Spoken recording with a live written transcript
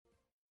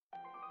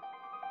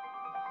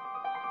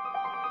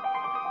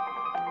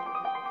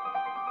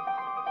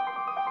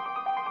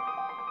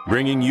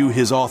bringing you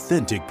his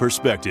authentic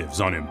perspectives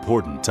on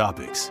important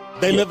topics.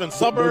 They live in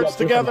suburbs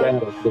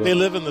together. They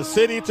live in the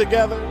city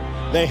together.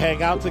 They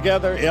hang out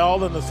together,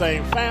 all in the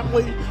same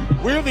family.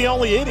 We're the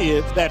only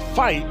idiots that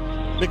fight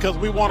because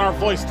we want our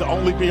voice to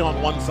only be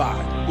on one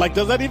side. Like,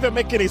 does that even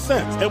make any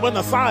sense? And when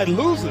the side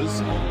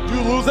loses, you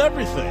lose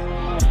everything.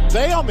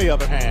 They, on the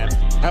other hand,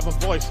 have a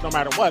voice no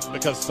matter what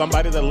because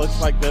somebody that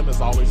looks like them is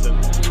always in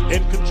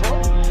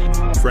control.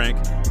 Frank,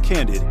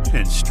 candid,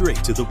 and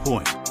straight to the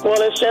point. Well,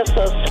 it's just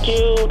a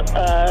skewed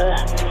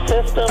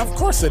system. Of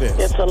course it is.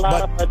 It's a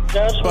lot of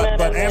judgment.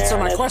 But answer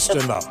my question,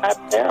 though.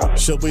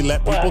 Should we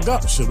let people go?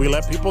 Should we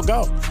let people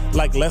go?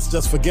 Like, let's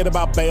just forget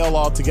about bail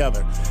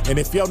altogether. And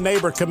if your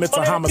neighbor commits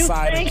a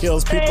homicide and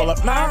kills people,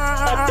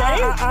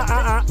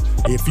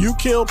 if you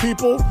kill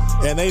people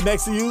and they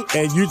next to you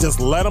and you just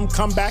let them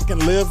come back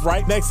and live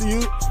right next to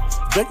you,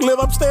 they can live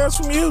upstairs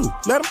from you.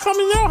 Let them come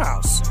in your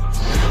house.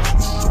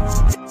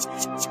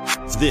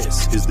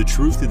 This is The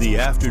Truth in the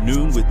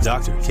Afternoon with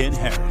Dr. Ken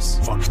Harris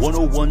on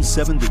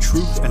 101.7 The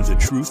Truth and The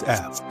Truth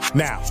app.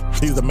 Now,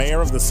 he's the mayor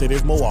of the city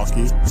of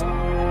Milwaukee.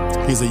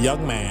 He's a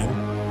young man.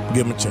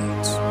 Give him a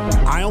chance.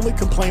 I only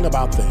complain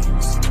about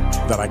things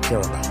that I care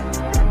about.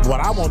 What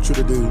I want you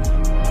to do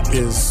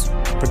is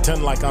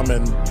pretend like I'm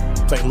in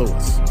St.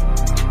 Louis.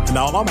 And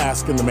all I'm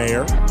asking the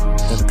mayor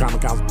and the Common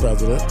Council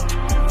president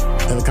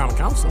and the Common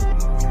Council,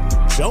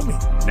 show me.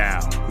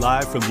 Now,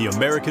 live from the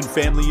American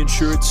Family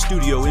Insurance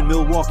Studio in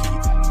Milwaukee,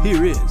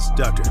 here is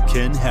Dr.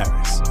 Ken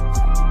Harris.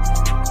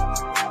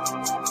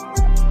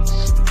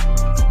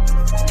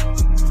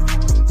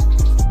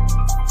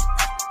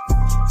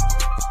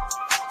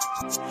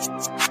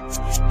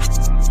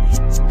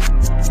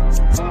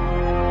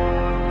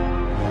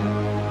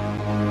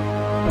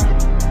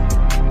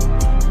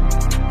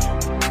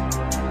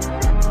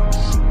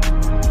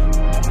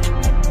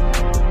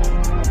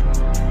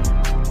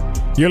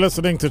 You're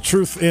listening to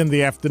Truth in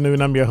the Afternoon.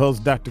 I'm your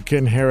host, Dr.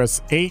 Ken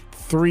Harris.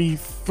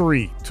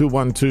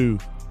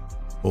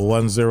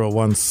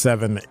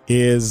 833-212-1017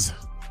 is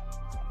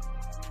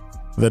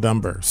the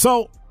number.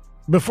 So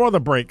before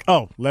the break,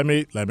 let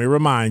me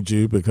remind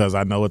you, because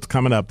I know it's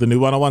coming up. The new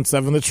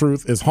 101.7 The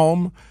Truth is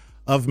home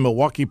of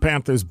Milwaukee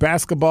Panthers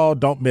basketball.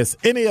 Don't miss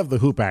any of the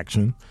hoop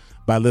action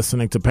by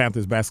listening to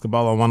Panthers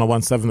basketball on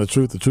 101.7 The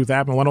Truth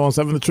app and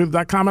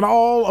 101.7thetruth.com and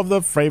all of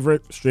the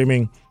favorite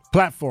streaming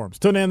platforms.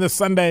 Tune in this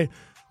Sunday.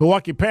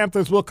 Milwaukee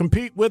Panthers will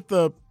compete with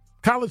the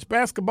College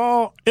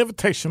Basketball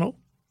Invitational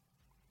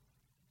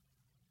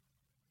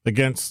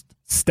against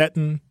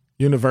Stetson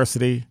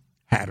University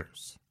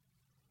Hatters.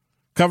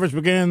 Coverage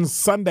begins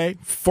Sunday,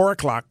 4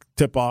 o'clock,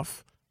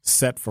 tip-off,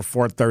 set for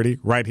 4:30,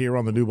 right here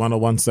on the new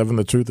 101.7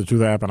 The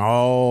Truth app, and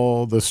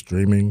all the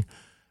streaming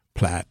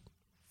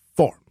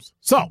platforms.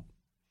 So,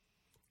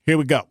 here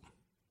we go.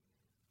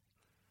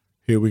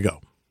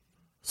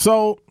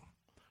 So,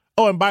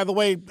 and by the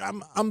way,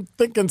 I'm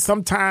thinking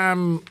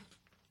sometime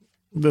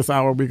this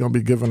hour we're going to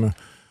be giving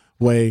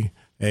away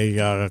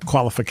a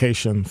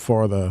qualification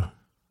for the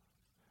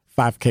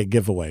 5K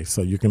giveaway.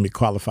 So you can be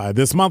qualified.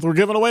 This month we're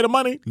giving away the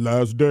money.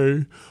 Last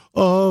day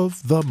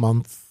of the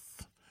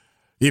month.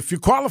 If you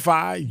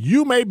qualify,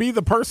 you may be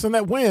the person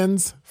that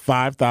wins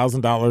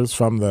 $5,000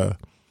 from the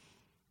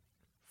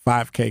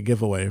 5K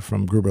giveaway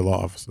from Gruber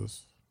Law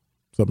Offices.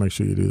 So make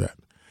sure you do that.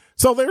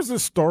 So there's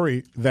this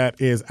story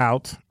that is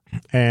out,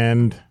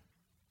 and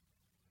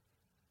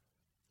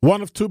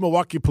one of two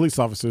Milwaukee police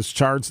officers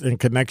charged in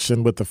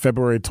connection with the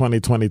February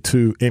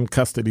 2022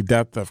 in-custody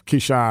death of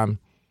Keyshawn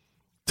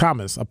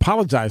Thomas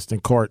apologized in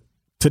court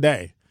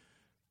today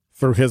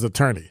through his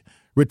attorney.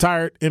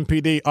 Retired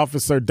MPD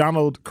Officer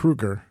Donald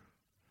Kruger,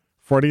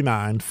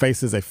 49,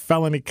 faces a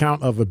felony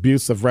count of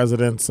abuse of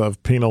residents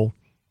of penal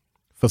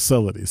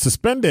facilities.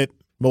 Suspended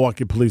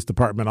Milwaukee Police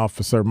Department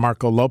Officer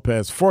Marco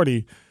Lopez,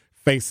 40,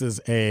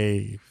 faces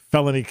a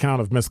felony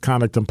count of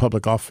misconduct in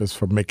public office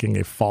for making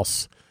a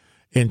false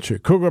entry.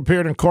 Kruger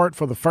appeared in court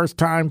for the first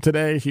time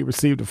today. He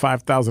received a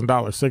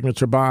 $5,000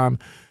 signature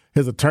bond.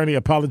 His attorney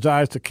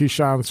apologized to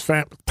Keyshawn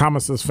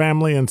Thomas's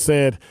family and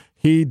said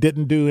he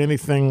didn't do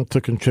anything to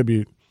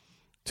contribute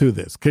to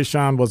this.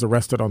 Keyshawn was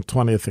arrested on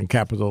 20th and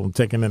Capitol and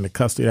taken into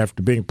custody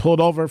after being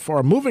pulled over for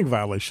a moving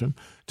violation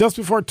just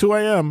before 2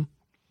 a.m.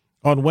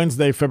 on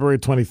Wednesday, February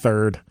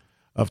 23rd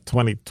of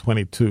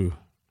 2022.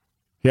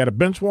 He had a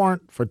bench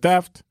warrant for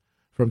theft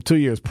from 2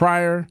 years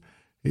prior.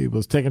 He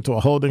was taken to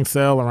a holding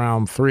cell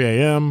around 3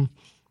 a.m.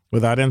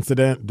 without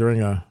incident.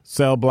 During a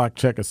cell block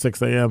check at 6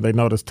 a.m., they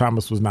noticed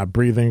Thomas was not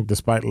breathing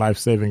despite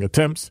life-saving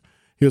attempts.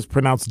 He was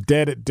pronounced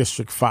dead at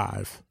District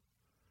 5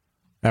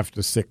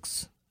 after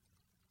 6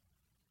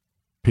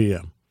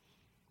 p.m.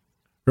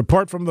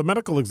 Report from the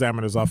medical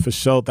examiner's office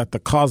showed that the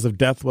cause of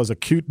death was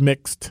acute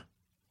mixed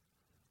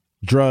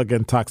drug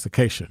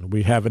intoxication.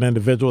 We have an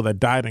individual that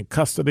died in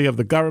custody of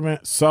the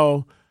government,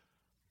 so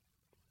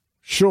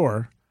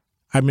sure,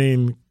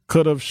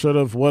 could have, should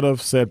have, would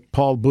have, said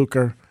Paul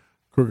Bucher,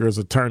 Kruger's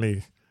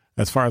attorney.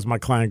 As far as my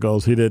client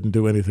goes, he didn't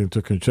do anything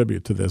to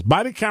contribute to this.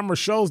 Body camera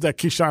shows that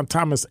Keyshawn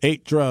Thomas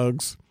ate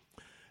drugs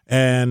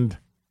and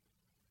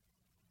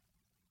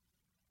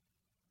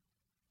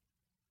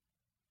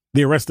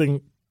The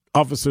arresting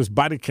officer's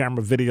body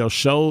camera video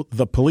showed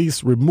the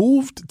police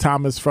removed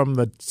Thomas from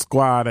the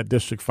squad at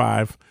District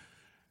 5.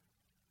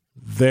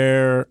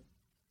 There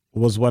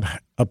was what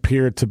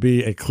appeared to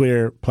be a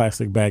clear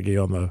plastic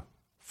baggie on the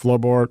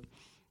floorboard.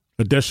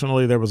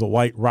 Additionally, there was a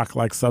white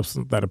rock-like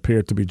substance that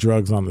appeared to be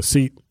drugs on the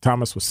seat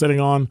Thomas was sitting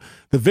on.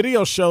 The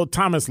video showed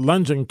Thomas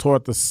lunging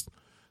toward the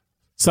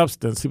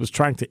substance. He was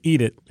trying to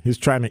eat it. He was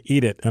trying to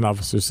eat it, an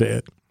officer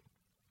said.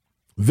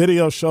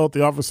 Video showed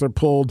the officer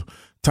pulled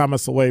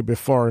Thomas away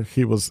before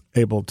he was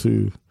able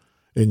to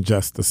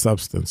ingest the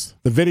substance.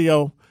 The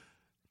video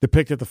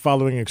depicted the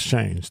following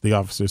exchange. The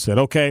officer said,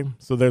 "Okay,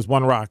 so there's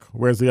one rock.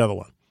 Where's the other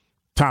one?"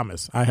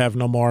 "Thomas, I have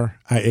no more.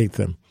 I ate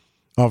them."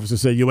 Officer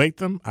said, "You ate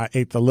them?" "I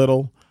ate the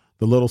little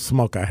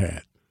smoke I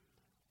had."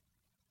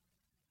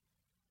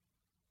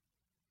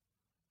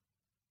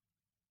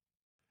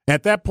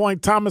 At that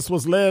point, Thomas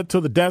was led to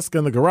the desk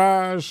in the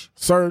garage,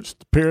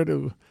 searched,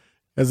 appeared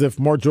as if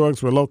more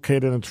drugs were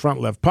located in the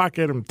front left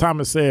pocket. And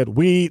Thomas said,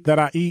 "Weed that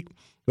I eat,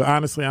 but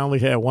honestly, I only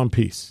had one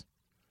piece."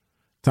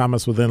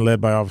 Thomas was then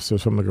led by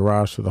officers from the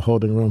garage to the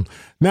holding room.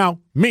 Now,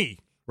 me,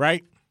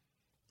 right?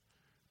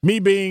 Me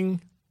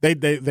being, they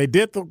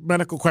did the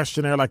medical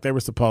questionnaire like they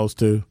were supposed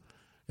to,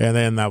 and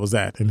then that was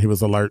that. And he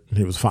was alert and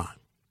he was fine.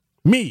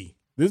 Me,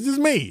 this is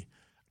me.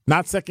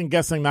 Not second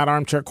guessing, not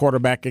armchair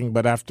quarterbacking,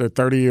 but after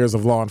 30 years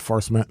of law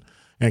enforcement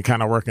and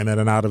kind of working in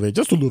and out of it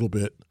just a little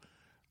bit,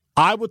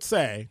 I would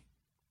say,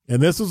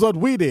 and this is what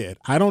we did.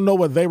 I don't know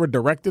what they were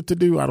directed to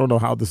do. I don't know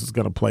how this is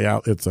going to play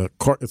out. It's a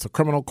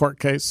criminal court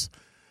case,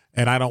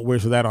 and I don't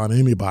wish that on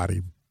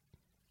anybody.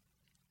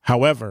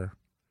 However,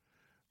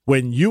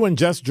 when you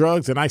ingest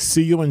drugs and I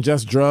see you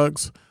ingest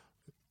drugs,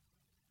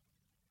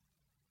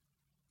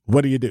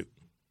 what do you do?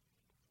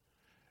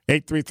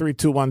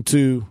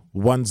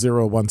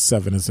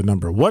 833-212-1017 is the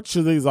number. What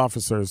should these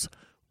officers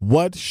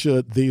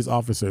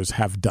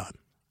have done?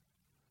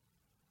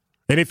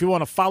 And if you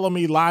want to follow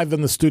me live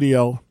in the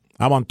studio,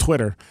 I'm on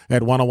Twitter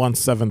at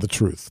 1017 The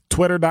Truth.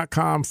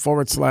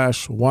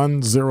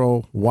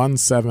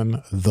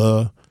 Twitter.com/1017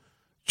 The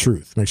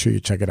Truth. Make sure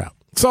you check it out.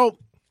 So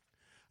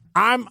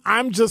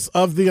I'm just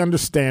of the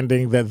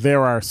understanding that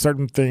there are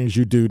certain things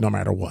you do no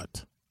matter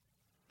what.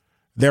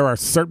 There are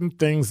certain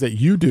things that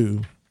you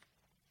do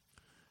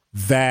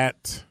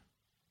that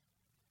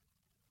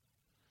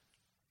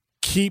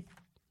keep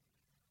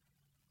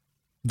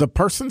the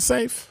person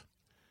safe,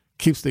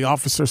 keeps the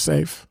officer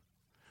safe.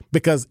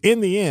 Because in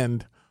the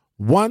end,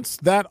 once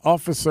that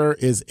officer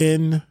is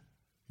in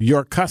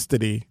your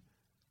custody,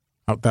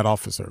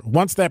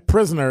 once that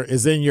prisoner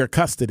is in your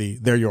custody,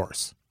 they're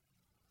yours.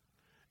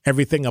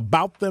 Everything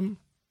about them,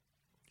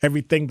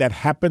 everything that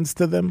happens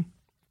to them,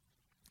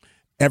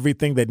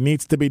 everything that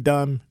needs to be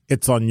done,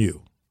 it's on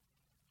you.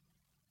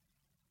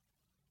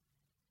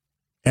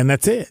 And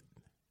that's it.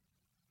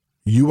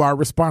 You are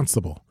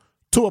responsible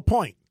to a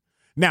point.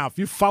 Now, if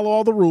you follow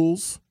all the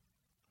rules,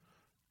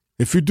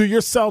 if you do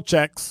your cell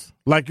checks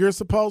like you're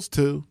supposed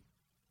to,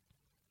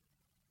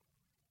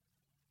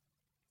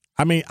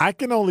 I mean, I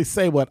can only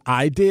say what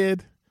I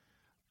did,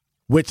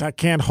 which I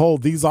can't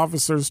hold these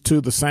officers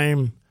to the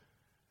same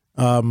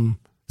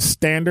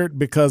standard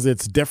because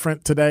it's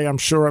different today. I'm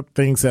sure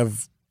things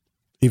have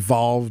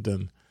evolved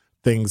and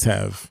things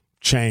have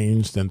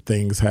changed and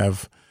things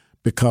have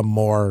become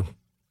more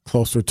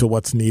closer to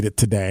what's needed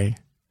today.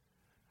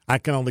 I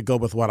can only go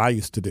with what I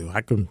used to do.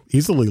 I can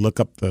easily look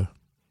up the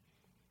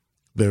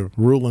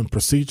rule and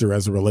procedure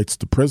as it relates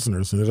to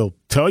prisoners, and it'll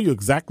tell you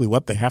exactly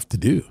what they have to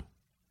do.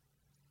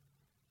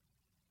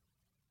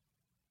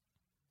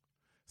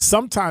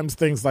 Sometimes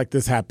things like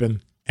this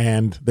happen,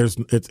 and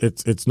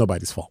it's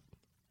nobody's fault.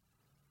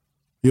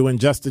 You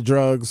ingested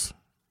drugs,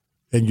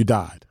 and you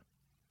died.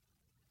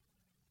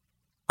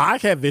 I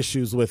have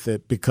issues with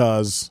it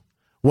because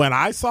when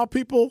I saw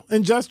people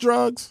ingest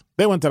drugs,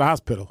 they went to the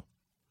hospital.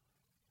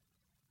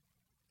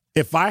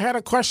 If I had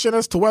a question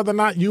as to whether or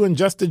not you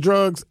ingested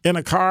drugs in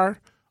a car,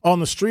 on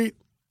the street,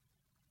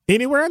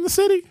 anywhere in the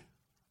city,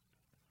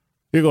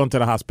 you're going to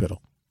the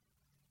hospital.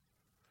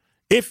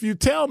 If you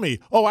tell me,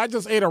 "Oh, I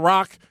just ate a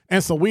rock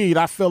and some weed,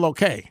 I feel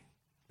okay,"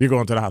 you're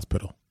going to the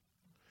hospital.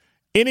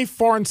 Any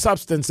foreign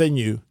substance in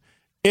you,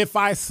 if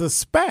I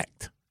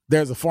suspect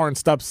there's a foreign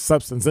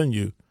substance in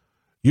you,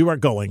 you are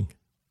going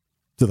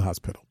to the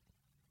hospital.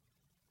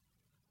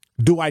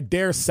 Do I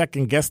dare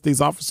second guess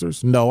these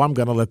officers? No, I'm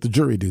going to let the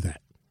jury do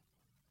that.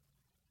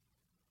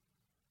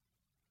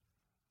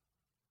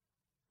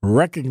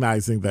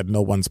 Recognizing that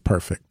no one's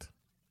perfect.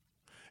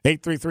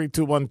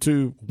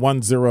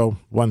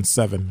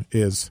 833-212-1017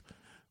 is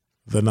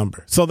the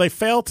number. So they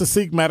failed to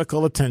seek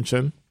medical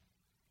attention.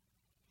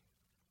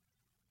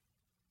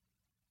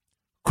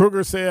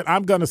 Kruger said,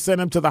 "I'm going to send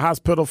him to the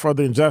hospital for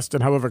the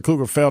ingestion." However,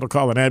 Kruger failed to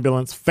call an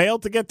ambulance,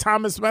 failed to get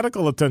Thomas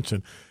medical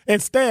attention.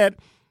 Instead,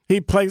 he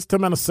placed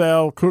him in a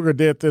cell. Kruger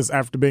did this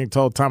after being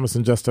told Thomas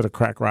ingested a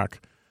crack rock.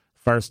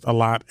 First a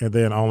lot, and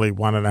then only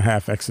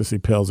 1.5 ecstasy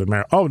pills in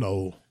marijuana. Oh,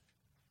 no.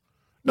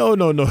 No.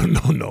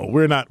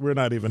 We're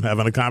not even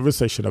having a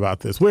conversation about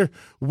this.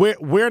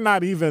 We're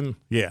not even,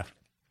 yeah.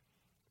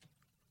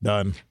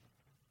 Done.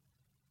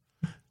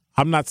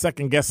 I'm not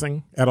second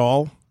guessing at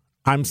all.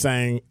 I'm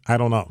saying I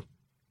don't know.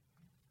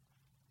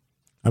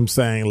 I'm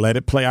saying let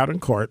it play out in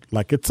court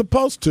like it's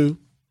supposed to.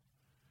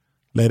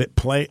 Let it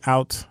play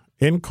out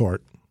in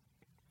court.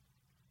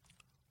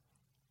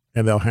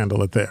 And they'll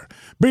handle it there.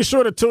 Be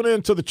sure to tune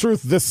in to The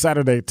Truth this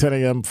Saturday, 10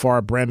 a.m. for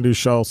our brand new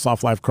show,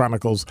 Soft Life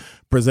Chronicles,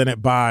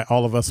 presented by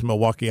All of Us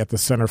Milwaukee at the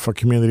Center for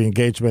Community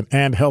Engagement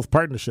and Health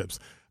Partnerships.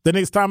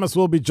 Denise Thomas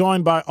will be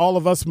joined by All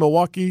of Us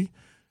Milwaukee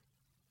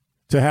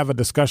to have a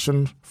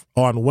discussion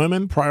on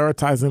women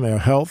prioritizing their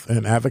health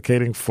and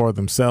advocating for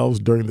themselves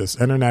during this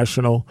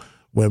International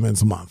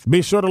Women's Month.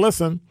 Be sure to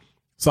listen.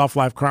 Soft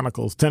Life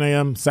Chronicles, 10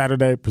 a.m.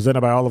 Saturday,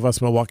 presented by All of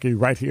Us Milwaukee,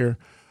 right here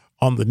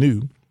on the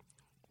new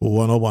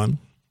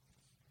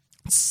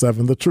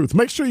 101.7 The Truth.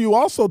 Make sure you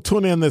also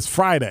tune in this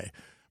Friday.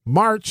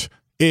 March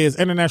is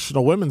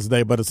International Women's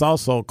Day, but it's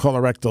also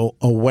Colorectal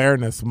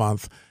Awareness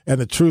Month. And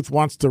The Truth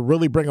wants to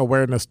really bring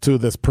awareness to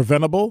this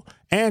preventable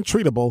and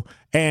treatable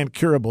and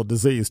curable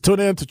disease. Tune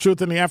in to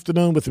Truth in the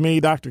Afternoon with me,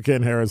 Dr.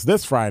 Ken Harris,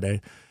 this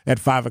Friday at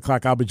 5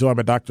 o'clock. I'll be joined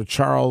by Dr.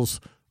 Charles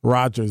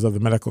Rogers of the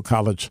Medical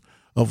College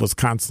of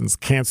Wisconsin's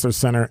Cancer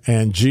Center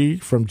and G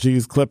from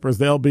G's Clippers.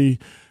 They'll be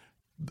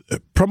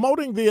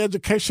promoting the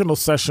educational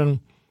session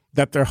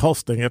that they're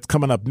hosting. It's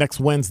coming up next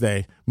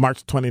Wednesday,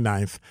 March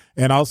 29th,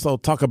 and also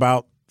talk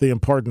about the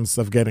importance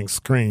of getting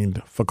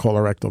screened for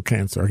colorectal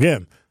cancer.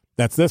 Again,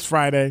 that's this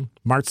Friday,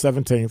 March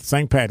 17th,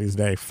 St. Patty's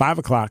Day, 5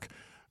 o'clock,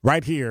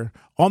 right here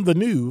on the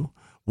new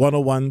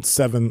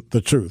 101.7 The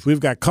Truth. We've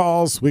got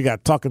calls, we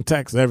got talking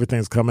text,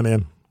 everything's coming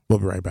in. We'll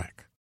be right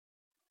back.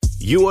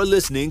 You are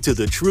listening to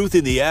The Truth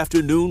in the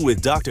Afternoon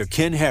with Dr.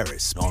 Ken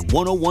Harris on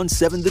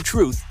 101.7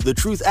 The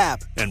Truth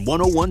app, and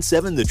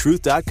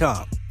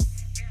 1017thetruth.com.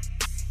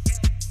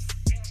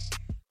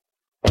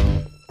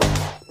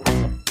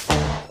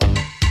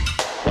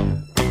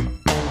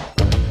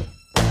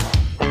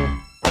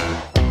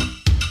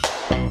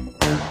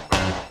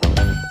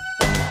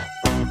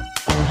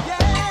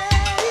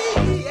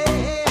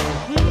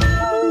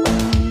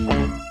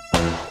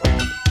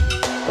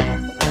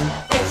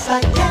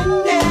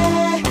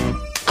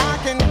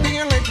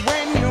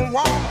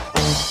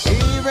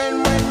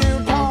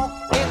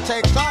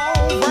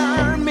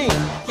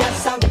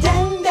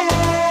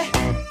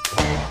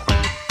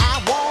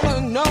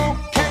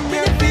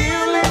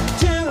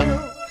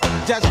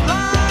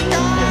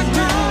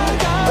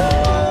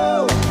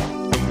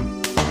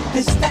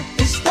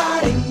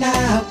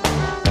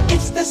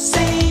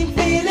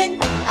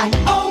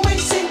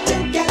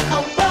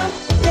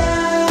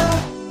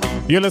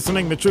 You're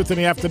listening to Truth in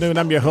the Afternoon.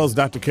 I'm your host,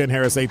 Dr. Ken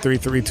Harris,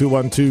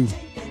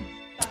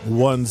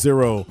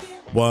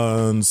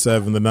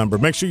 833-212-1017, the number.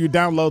 Make sure you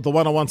download the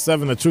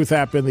 1017 The Truth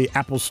app in the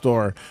Apple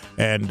Store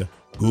and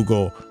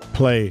Google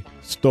Play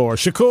Store.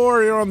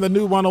 Shakur, you're on the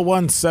new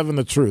 1017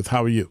 The Truth.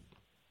 How are you?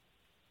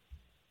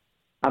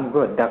 I'm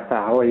good, Doctor.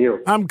 How are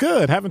you? I'm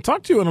good. Haven't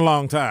talked to you in a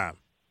long time.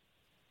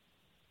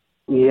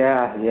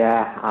 Yeah.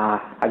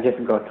 I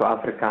just go to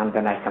Africa and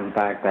then I come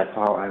back. That's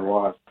how I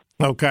was.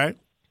 Okay.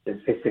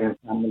 Just visiting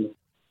family.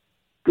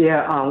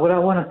 Yeah, what I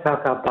want to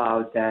talk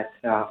about that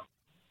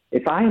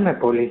if I am a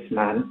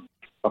policeman,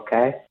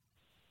 okay,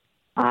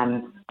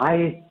 and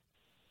I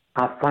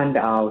have found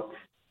out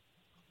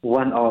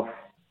one of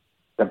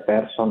the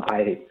person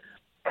I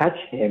catch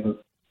him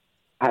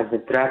has a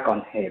drug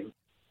on him,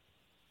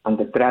 and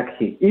the drug,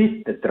 he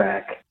eats the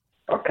drug,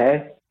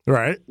 okay?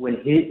 Right.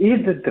 When he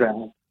eats the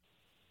drug,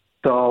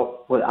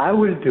 so what I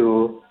will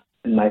do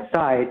on my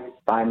side,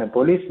 if I'm a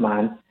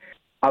policeman,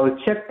 I will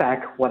check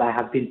back what I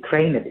have been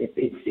trained, if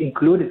it's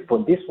included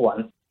for this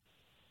one,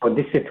 for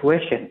this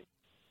situation.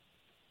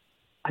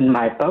 And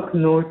my book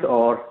note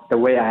or the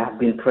way I have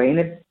been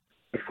trained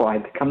before I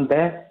become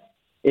there,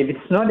 if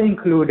it's not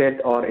included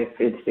or if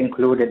it's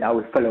included, I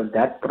will follow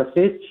that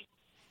procedure.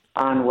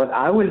 And what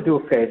I will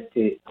do first,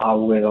 I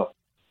will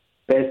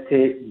first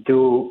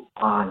do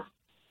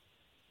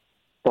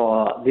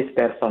for this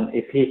person,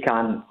 if he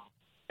can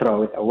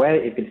throw it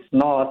away, if it's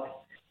not,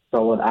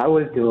 so what I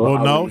will do...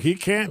 Well, no, he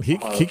can't. He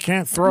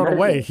can't throw it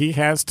away. He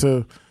has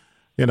to,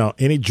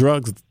 any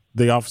drugs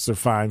the officer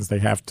finds, they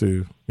have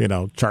to,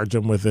 charge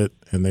him with it,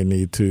 and they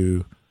need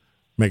to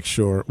make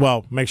sure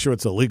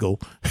it's illegal.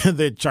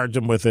 They charge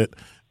him with it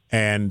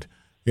and,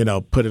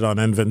 put it on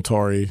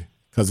inventory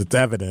because it's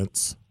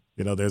evidence.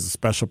 There's a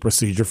special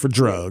procedure for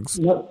drugs.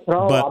 No,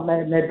 but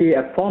maybe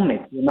a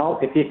format,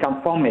 if he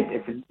can format.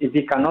 If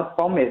he cannot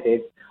format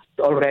it,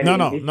 already.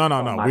 No.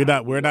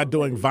 We're not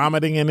doing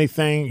vomiting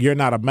anything. You're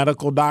not a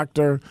medical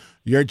doctor.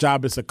 Your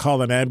job is to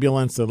call an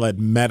ambulance and let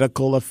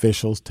medical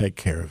officials take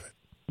care of it.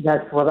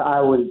 That's what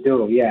I will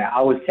do. Yeah,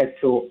 I will take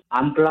to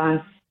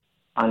ambulance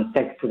and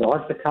take to the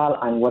hospital,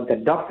 and what the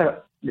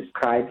doctor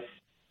describes,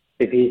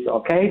 if he's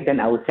okay, then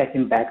I will take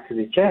him back to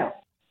the jail.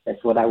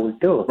 That's what I will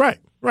do. Right.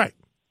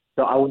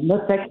 So I will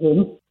not take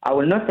him.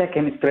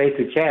 Straight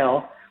to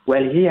jail.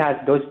 Well, he has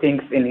those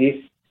things in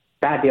his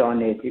body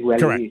on it. Well,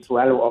 correct. He's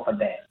well over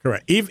there.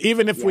 Correct.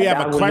 Even if we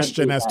have a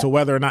question as to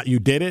whether or not you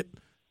did it,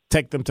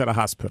 take them to the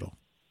hospital.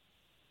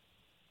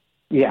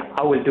 Yeah,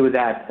 I will do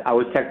that. I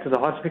will check to the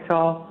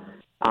hospital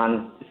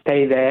and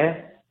stay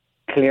there,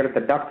 clear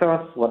the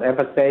doctors,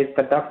 whatever says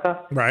the doctor.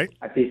 Right.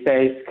 If he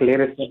says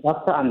clear the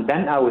doctor, and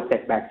then I will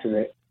take back to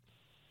it.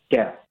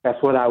 Yeah,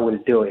 that's what I will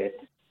do it.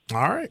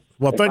 All right.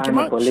 Well, If thank you I'm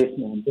a much.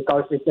 policeman,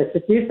 because it's a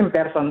citizen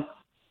person,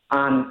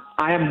 and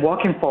I am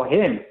working for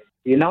him.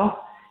 You know,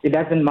 it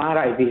doesn't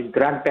matter if he's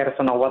drug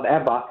person or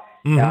whatever.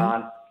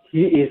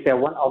 He is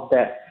one of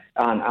the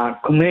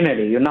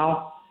community. You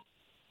know.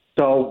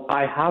 So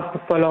I have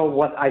to follow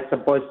what I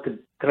supposed to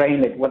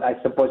train it, what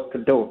I supposed to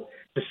do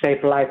to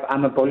save life.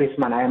 I'm a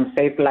policeman. I am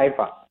save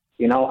lifer.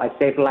 You know, I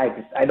save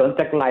lives. I don't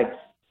take lives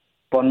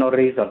for no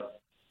reason.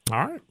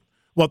 All right.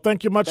 Well,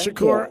 thank you much, Thank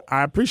Shakur. you.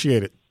 I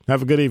appreciate it.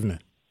 Have a good evening.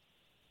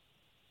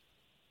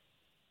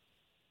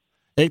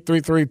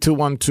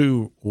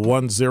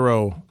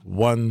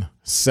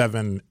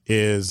 833-212-1017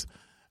 is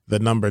the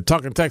number.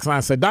 Talking text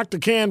line said, Dr.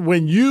 Ken,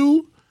 when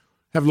you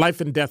have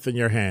life and death in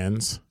your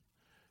hands,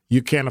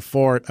 you can't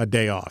afford a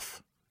day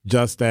off,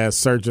 just as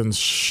surgeons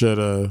should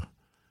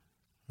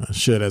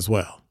as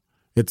well.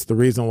 It's the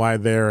reason why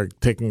they're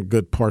taking a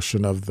good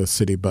portion of the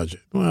city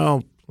budget.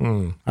 Well,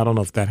 I don't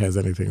know if that has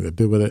anything to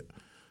do with it.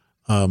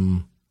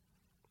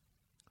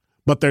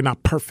 But they're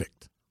not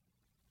perfect.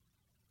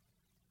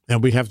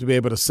 And we have to be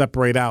able to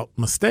separate out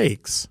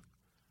mistakes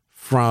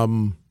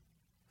from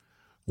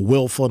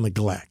willful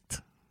neglect,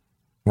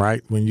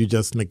 right? When you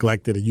just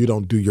neglect it and you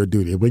don't do your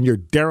duty. When you're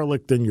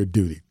derelict in your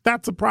duty,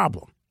 that's a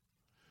problem.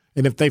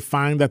 And if they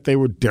find that they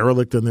were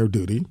derelict in their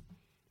duty,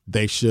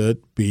 they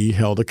should be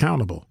held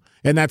accountable.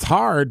 And that's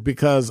hard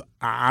because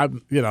I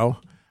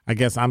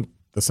guess I'm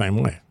the same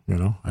way.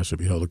 I should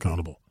be held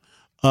accountable.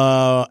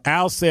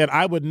 Al said,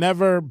 I would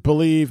never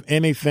believe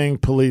anything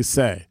police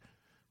say.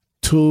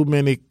 Too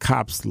many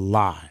cops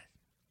lie.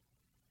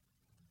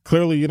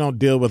 Clearly, you don't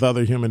deal with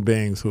other human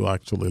beings who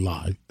actually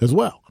lie as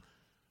well.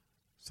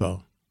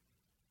 So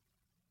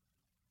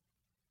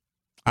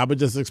I would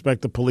just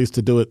expect the police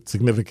to do it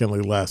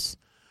significantly less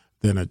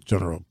than a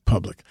general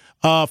public.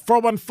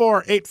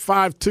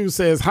 414-852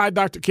 says, hi,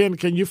 Dr. Ken,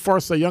 can you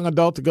force a young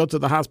adult to go to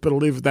the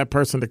hospital even if that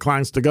person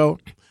declines to go?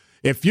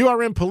 If you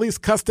are in police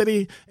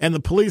custody and the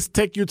police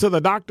take you to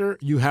the doctor,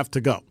 you have to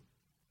go.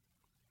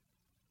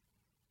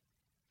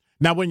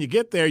 Now, when you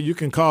get there, you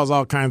can cause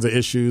all kinds of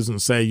issues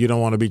and say you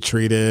don't want to be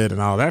treated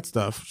and all that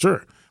stuff.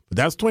 Sure. But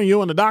that's between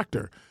you and the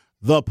doctor.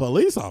 The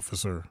police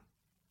officer,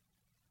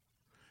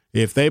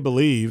 if they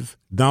believe,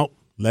 let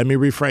me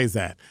rephrase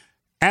that.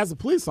 As a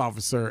police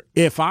officer,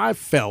 if I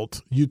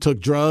felt you took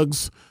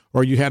drugs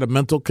or you had a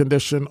mental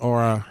condition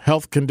or a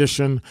health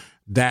condition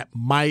that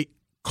might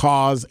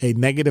cause a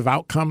negative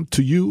outcome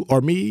to you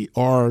or me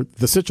or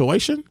the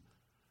situation,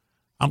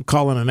 I'm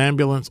calling an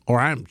ambulance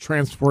or I'm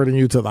transporting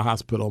you to the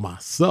hospital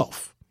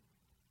myself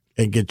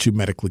and get you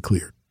medically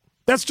cleared.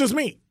 That's just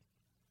me.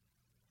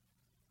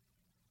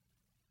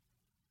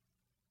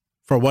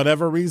 For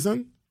whatever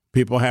reason,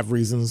 people have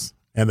reasons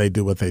and they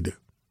do what they do.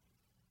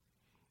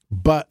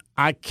 But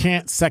I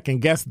can't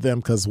second guess them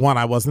because, one,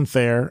 I wasn't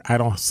there. I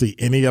don't see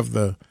any of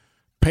the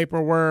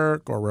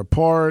paperwork or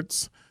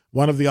reports.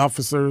 One of the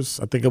officers,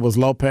 I think it was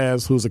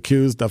Lopez, who's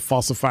accused of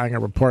falsifying a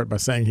report by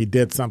saying he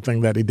did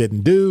something that he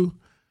didn't do.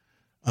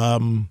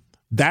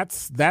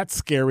 That's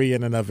scary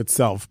in and of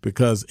itself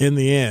because in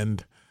the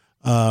end,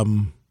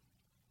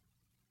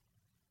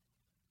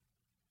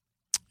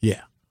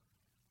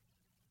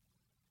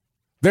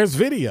 there's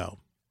video.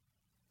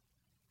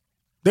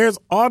 There's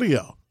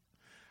audio.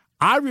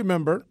 I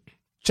remember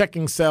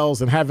checking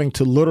cells and having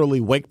to literally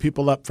wake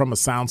people up from a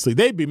sound sleep.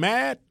 They'd be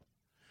mad.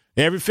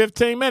 Every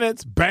 15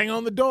 minutes, bang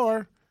on the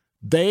door.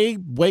 They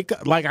wake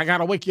up, like I got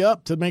to wake you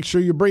up to make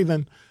sure you're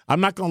breathing.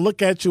 I'm not going to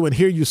look at you and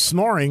hear you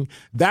snoring.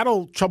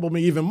 That'll trouble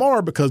me even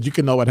more because you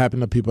can know what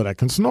happened to people that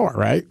can snore,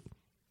 right?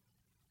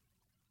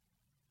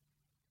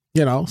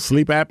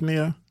 Sleep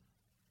apnea.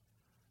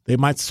 They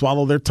might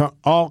swallow their tongue.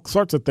 All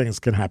sorts of things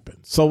can happen.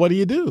 So what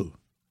do?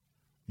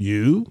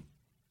 You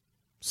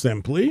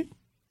simply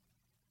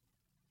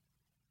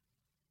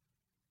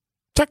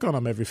check on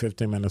them every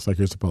 15 minutes like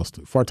you're supposed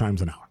to, 4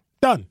 times an hour.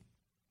 Done.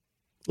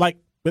 Like,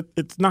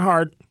 it's not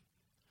hard.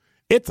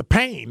 It's a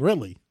pain,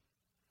 really.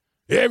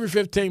 Every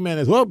 15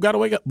 minutes, got to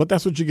wake up. But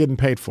that's what you're getting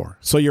paid for.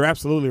 So you're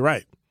absolutely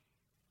right.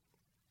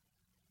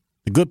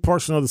 A good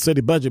portion of the city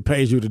budget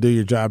pays you to do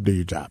your job. Do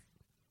your job.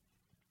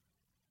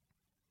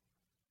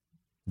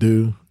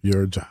 Do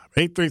your job.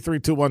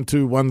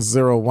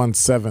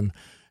 833-212-1017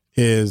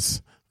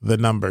 is the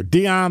number.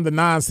 Dion the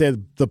Nine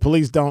said the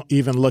police don't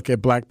even look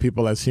at black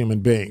people as human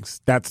beings.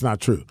 That's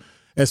not true,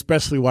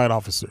 especially white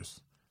officers.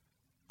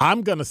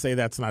 I'm going to say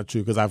that's not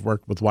true because I've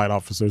worked with white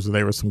officers and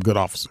they were some good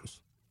officers.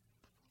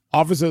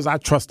 Officers I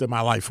trusted my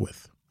life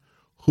with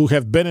who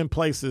have been in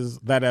places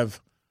that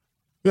have,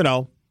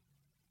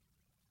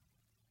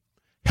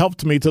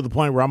 helped me to the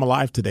point where I'm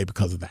alive today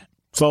because of that.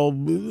 So,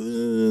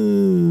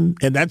 and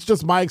that's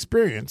just my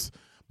experience.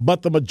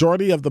 But the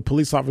majority of the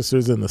police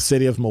officers in the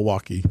city of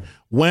Milwaukee,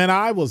 when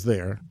I was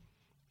there,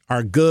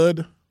 are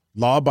good,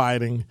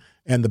 law-abiding,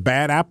 and the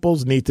bad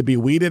apples need to be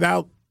weeded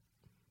out.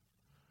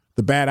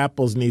 The bad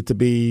apples need to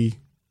be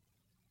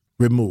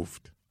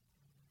removed.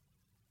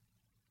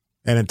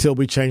 And until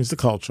we change the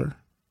culture,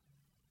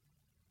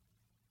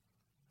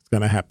 it's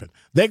going to happen.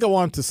 They go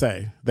on to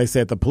say, they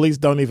said the police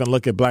don't even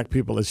look at black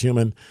people as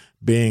human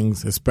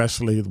beings,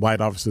 especially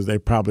white officers. They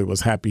probably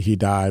was happy he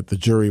died. The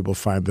jury will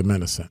find them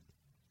innocent.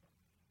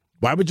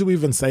 Why would you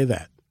even say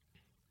that?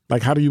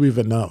 Like, how do you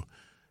even know?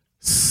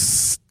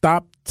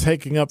 Stop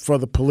taking up for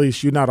the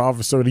police. You're not an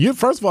officer.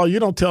 First of all, you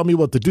don't tell me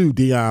what to do,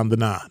 Dion the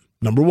Non,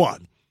 number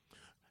one.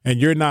 And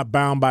you're not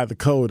bound by the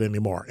code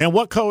anymore. And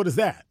what code is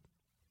that?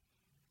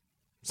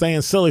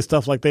 Saying silly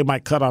stuff like they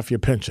might cut off your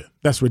pension.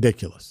 That's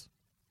ridiculous.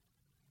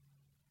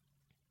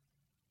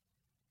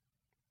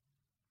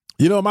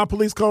 You know what my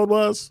police code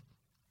was?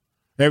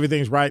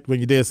 Everything's right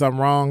when you did something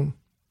wrong.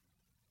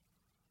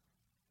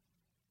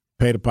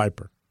 Pay the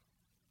piper.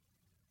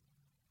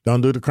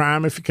 Don't do the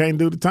crime if you can't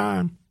do the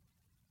time.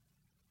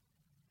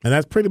 And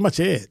that's pretty much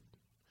it.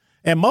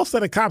 And most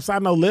of the cops I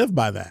know live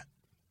by that.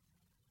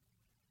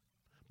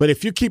 But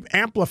if you keep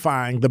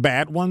amplifying the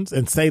bad ones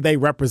and say they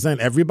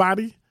represent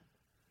everybody,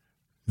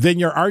 then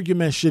your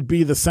argument should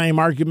be the same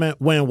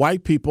argument when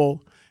white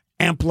people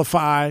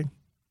amplify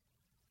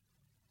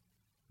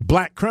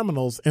black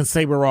criminals and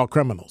say we're all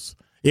criminals.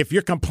 If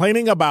you're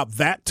complaining about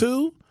that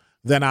too,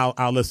 then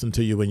I'll listen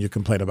to you when you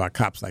complain about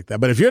cops like that.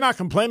 But if you're not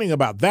complaining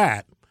about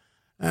that,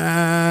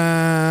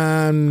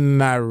 I'm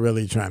not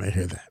really trying to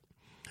hear that.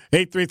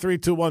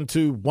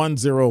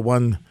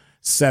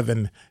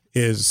 833-212-1017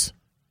 is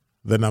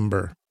the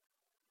number.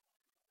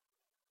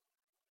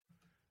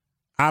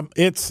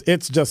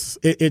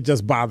 It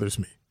just bothers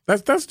me.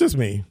 That's just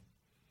me.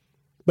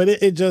 But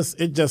it just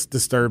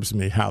disturbs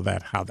me how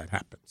that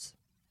happens.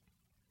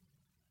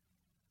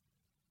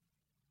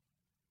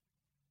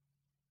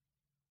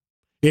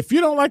 If you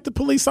don't like the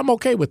police, I'm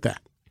okay with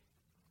that.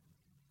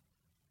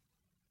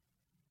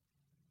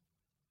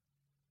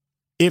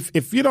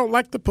 If you don't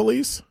like the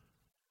police,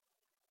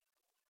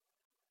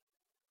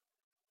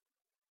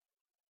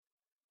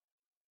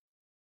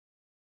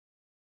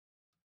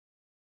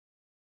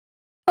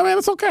 I mean,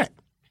 it's okay.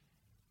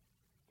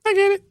 I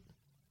get it.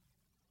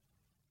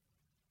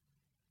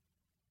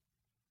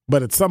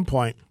 But at some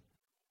point,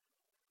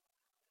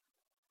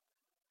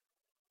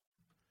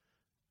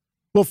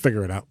 we'll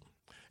figure it out.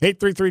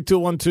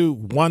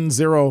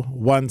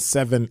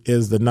 833-212-1017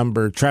 is the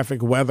number.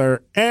 Traffic,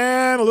 weather,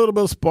 and a little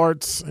bit of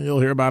sports. And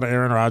you'll hear about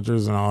Aaron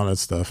Rodgers and all that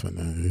stuff.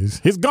 And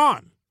he's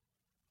gone.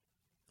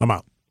 I'm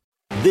out.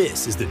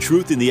 This is The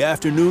Truth in the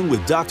Afternoon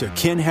with Dr.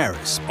 Ken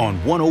Harris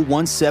on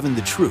 1017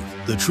 The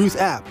Truth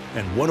app,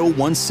 and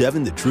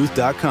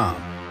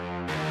 1017thetruth.com.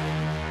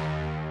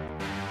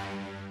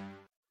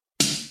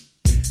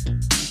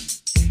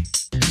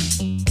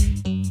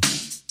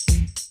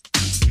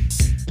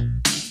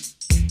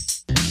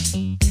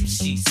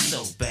 She's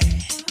so bad.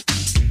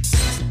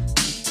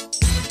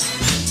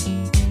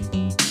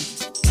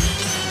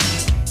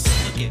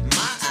 Look at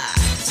my eyes.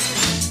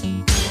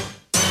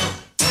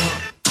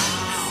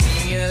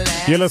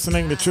 You're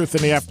listening to Truth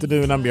in the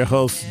Afternoon. I'm your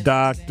host,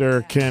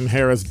 Dr. Ken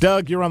Harris.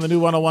 Doug, you're on the new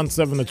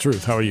 1017 The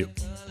Truth. How are you?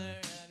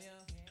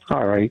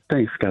 All right.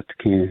 Thanks, Dr.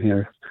 Ken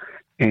Harris.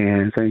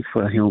 And thanks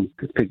for having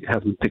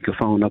him pick the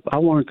phone up. I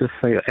wanted to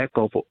say,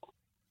 echo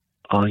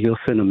your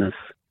sentiments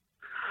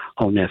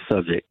on that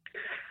subject.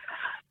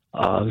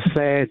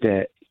 Sad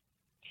that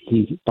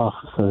he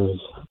officers,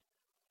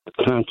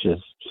 conscious,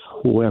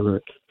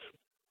 whoever,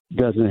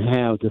 doesn't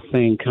have the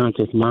same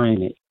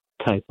conscious-minded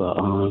type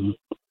of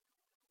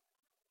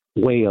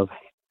way of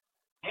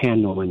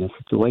handling the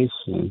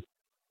situation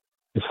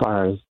as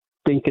far as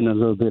thinking a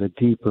little bit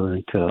deeper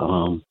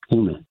into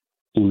human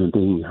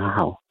being.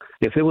 How?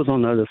 If it was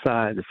on the other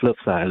side, the flip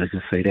side, let's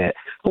just say that,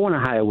 I wonder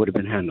how it would have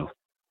been handled.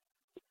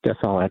 That's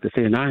all I have to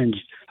say. And I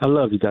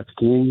love you, Dr.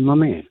 King, my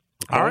man.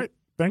 Okay? All right.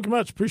 Thank you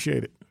much.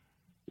 Appreciate it.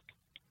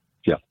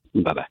 Yeah.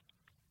 Bye-bye.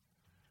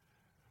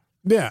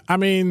 Yeah. I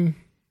mean,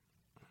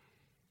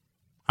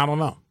 I don't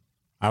know.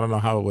 I don't know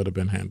how it would have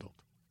been handled.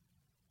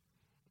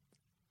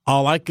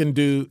 All I can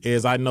do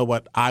is I know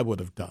what I would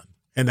have done.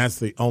 And that's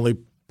the only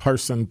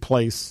person,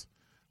 place,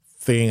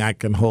 thing I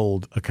can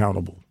hold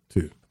accountable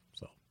to.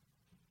 So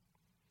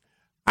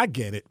I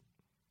get it.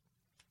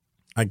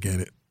 I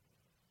get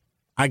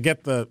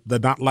the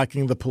not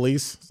liking the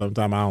police.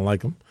 Sometimes I don't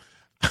like them.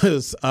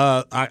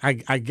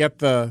 I get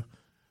the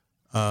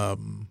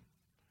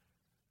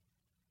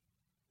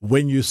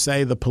when you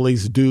say the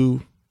police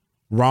do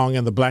wrong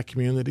in the black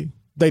community,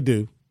 they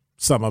do,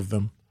 some of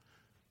them.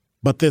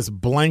 But this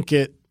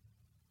blanket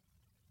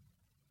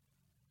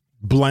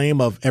blame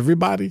of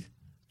everybody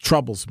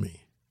troubles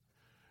me.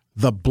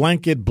 The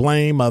blanket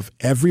blame of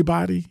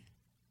everybody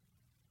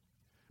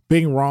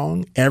being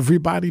wrong,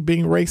 everybody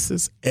being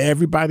racist,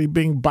 everybody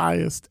being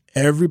biased,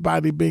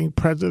 everybody being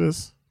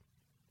prejudiced.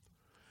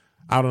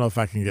 I don't know if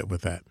I can get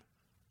with that.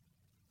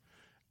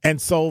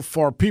 And so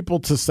for people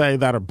to say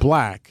that are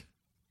black,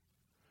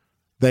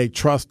 they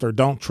trust or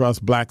don't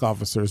trust black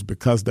officers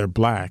because they're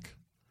black,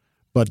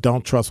 but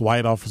don't trust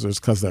white officers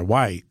because they're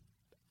white,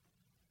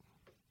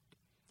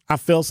 I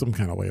feel some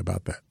kind of way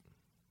about that.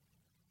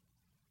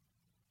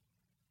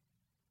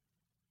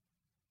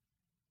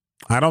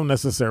 I don't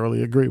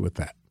necessarily agree with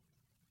that.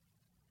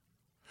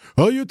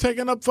 Oh, you're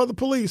taking up for the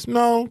police?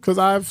 No, because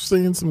I've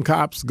seen some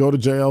cops go to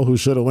jail who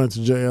should have went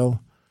to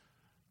jail.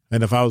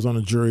 And if I was on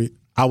a jury,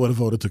 I would have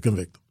voted to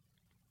convict them.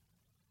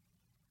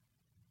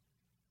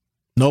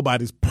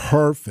 Nobody's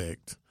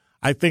perfect.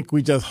 I think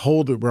we just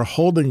we're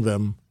holding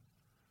them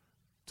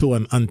to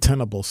an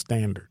untenable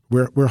standard.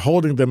 We're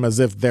holding them as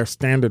if their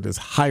standard is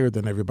higher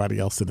than everybody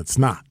else, and it's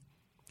not.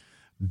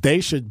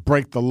 They should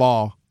break the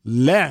law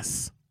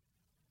less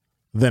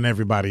than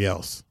everybody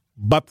else.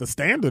 But the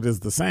standard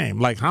is the same.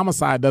 Like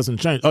homicide doesn't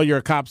change. Oh, you're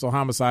a cop, so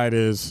homicide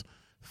is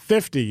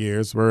 50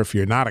 years, where if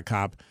you're not a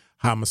cop,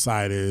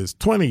 homicide is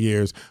 20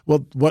 years.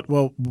 Well,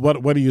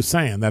 what are you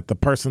saying? That the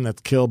person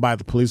that's killed by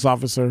the police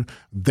officer,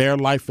 their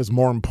life is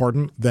more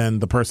important than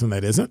the person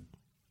that isn't?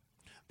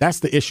 That's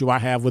the issue I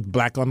have with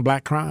black on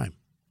black crime.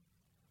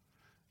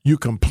 You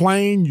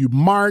complain, you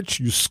march,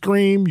 you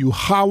scream, you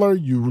holler,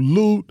 you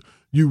loot,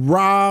 you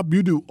rob,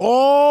 you do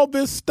all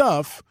this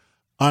stuff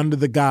under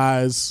the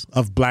guise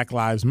of Black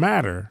Lives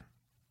Matter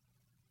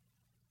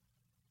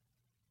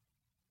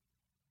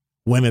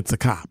when it's a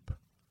cop.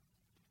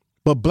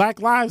 But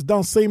black lives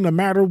don't seem to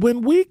matter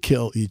when we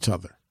kill each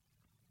other.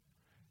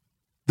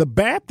 The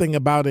bad thing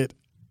about it,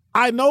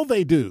 I know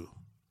they do.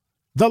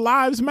 The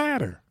lives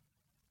matter.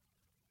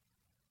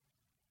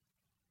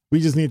 We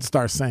just need to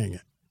start saying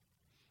it.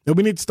 And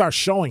we need to start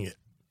showing it,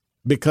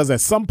 because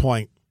at some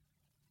point,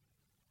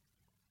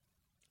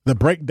 the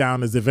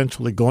breakdown is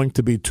eventually going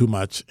to be too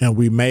much, and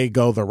we may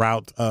go the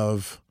route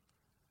of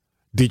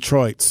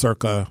Detroit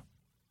circa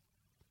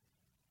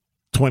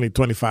 20,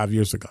 25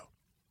 years ago.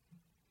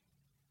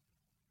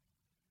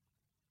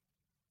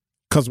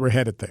 Because we're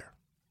headed there.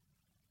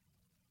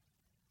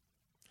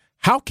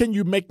 How can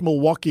you make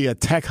Milwaukee a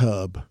tech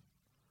hub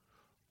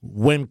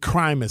when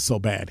crime is so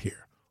bad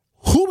here?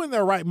 Who in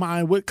their right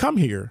mind would come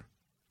here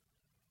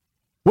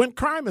when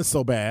crime is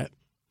so bad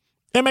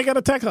and make it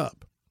a tech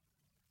hub?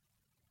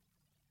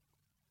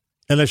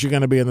 Unless you're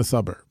going to be in the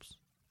suburbs.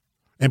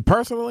 And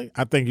personally,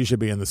 I think you should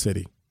be in the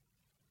city.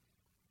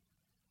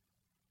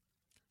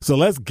 So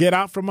let's get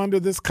out from under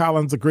this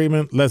Collins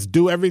agreement. Let's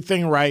do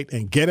everything right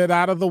and get it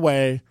out of the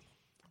way.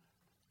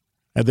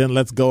 And then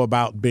let's go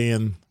about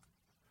being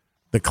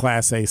the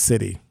Class A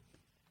city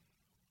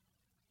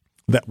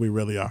that we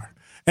really are.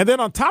 And then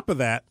on top of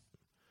that,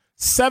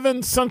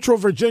 7 Central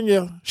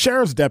Virginia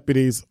sheriff's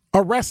deputies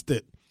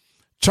arrested,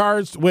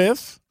 charged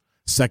with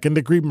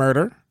second-degree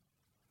murder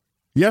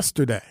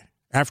yesterday,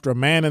 after a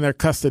man in their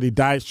custody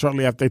died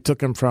shortly after they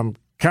took him from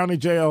county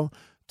jail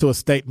to a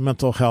state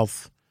mental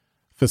health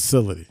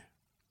facility.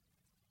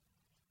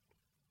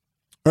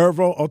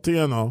 Ervo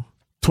Otieno,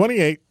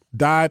 28,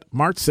 died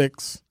March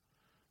 6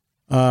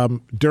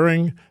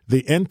 during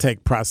the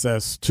intake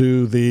process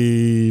to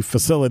the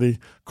facility,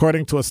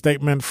 according to a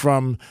statement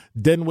from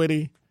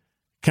Dinwiddie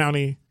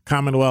County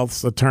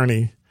Commonwealth's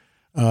attorney.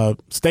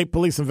 State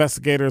police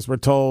investigators were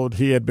told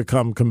he had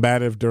become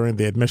combative during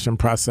the admission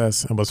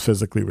process and was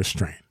physically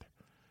restrained.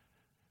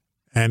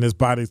 And his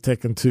body's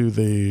taken to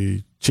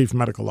the chief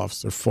medical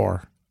officer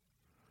for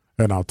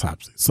an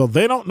autopsy. So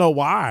they don't know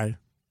why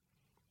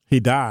he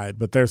died,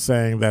 but they're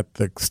saying that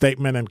the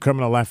statement and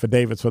criminal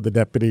affidavits for the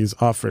deputies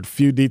offered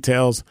few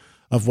details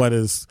of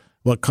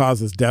what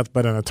caused his death,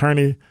 but an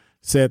attorney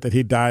said that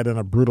he died in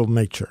a brutal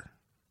nature.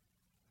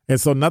 And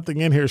so nothing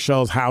in here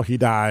shows how he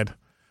died.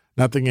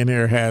 Nothing in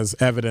here has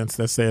evidence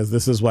that says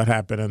this is what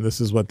happened and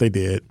this is what they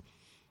did.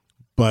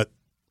 But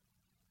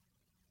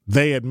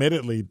they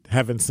admittedly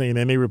haven't seen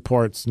any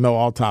reports, no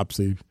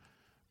autopsy,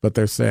 but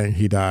they're saying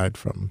he died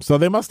from. So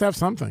they must have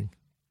something.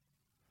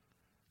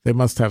 They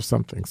must have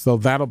something. So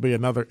that'll be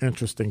another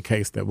interesting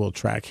case that we'll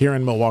track here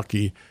in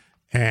Milwaukee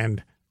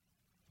and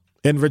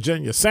in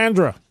Virginia.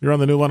 Sandra, you're on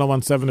the new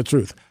 101.7 The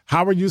Truth.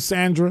 How are you,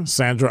 Sandra?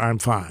 Sandra, I'm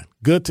fine.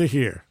 Good to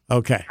hear.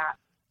 Okay.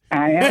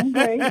 I am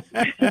great.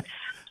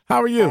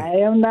 How are you? I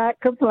am not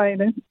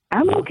complaining.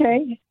 I'm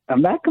okay.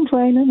 I'm not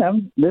complaining.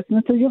 I'm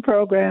listening to your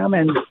program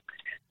and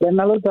letting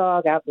my little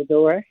dog out the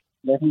door.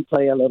 Let him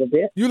play a little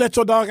bit. You let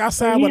your dog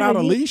outside without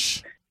a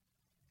leash?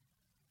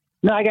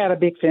 No, I got a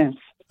big fence.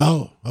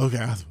 Oh,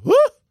 okay. Woo!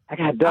 I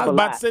got I double was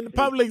about to send the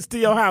police to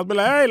your house. Be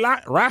like,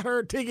 hey, write her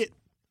a ticket.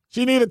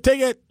 She need a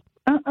ticket.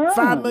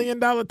 $5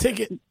 million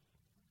ticket.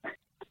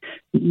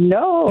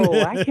 No,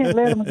 I can't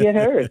let him get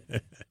hurt.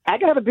 I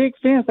got a big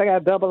fence. I got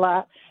a double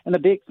lot and a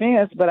big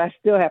fence, but I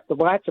still have to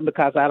watch him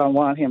because I don't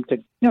want him to,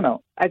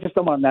 I just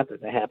don't want nothing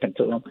to happen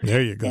to him.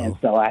 There you go. And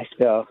so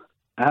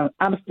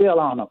I'm still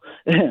on him.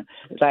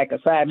 It's like a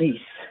Siamese.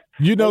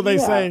 You know, they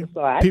say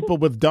people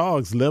with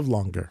dogs live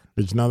longer.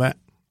 Did you know that?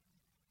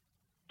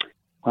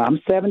 Well,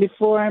 I'm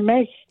 74 in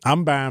May.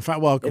 I'm buying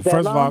 5. Well,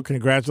 first of all,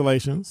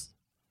 congratulations.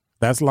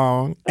 That's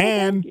long.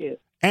 Oh,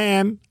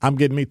 and I'm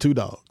getting me 2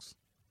 dogs.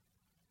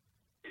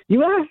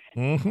 You are?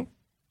 Mm-hmm.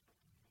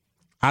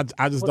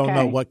 I just don't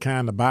know what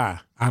kind to buy.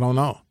 I don't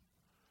know.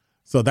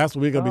 So that's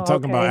what we're going to be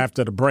talking about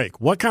after the break.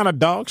 What kind of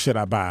dog should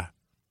I buy?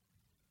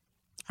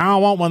 I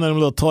don't want one of them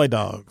little toy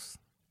dogs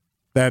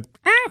that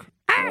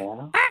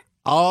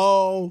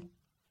all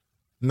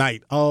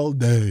night, all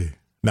day.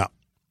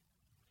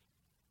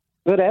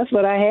 Well, that's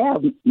what I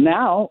have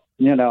now.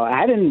 You know,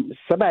 I didn't.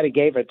 Somebody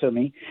gave her to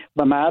me,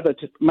 but my other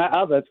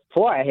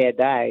four I had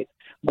died.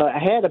 But I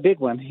had a big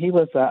one. He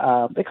was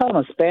they call him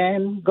a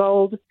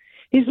Span-Gold.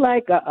 He's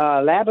like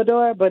a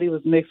Labrador, but he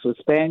was mixed with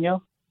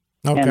Spaniel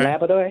and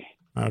Labrador.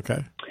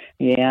 Okay.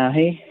 Yeah,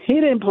 he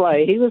didn't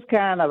play. He was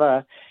kind of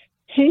a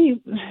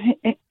he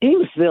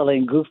was silly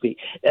and goofy.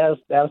 That's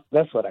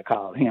what I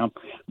called him.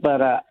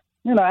 But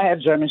you know, I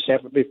had German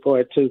Shepherd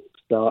before too.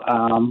 So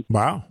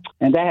wow.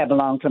 And that had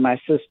belonged to my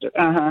sister.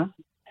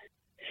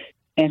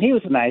 And he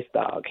was a nice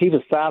dog. He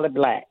was solid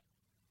black.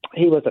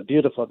 He was a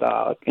beautiful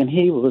dog, and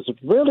he was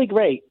really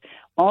great.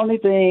 Only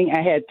thing,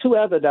 I had two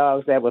other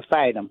dogs that would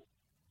fight him.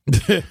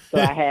 So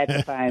I had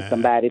to find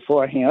somebody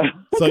for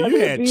him. So you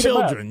had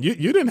children. You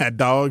didn't have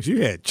dogs.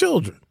 You had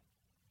children.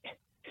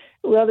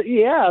 Well,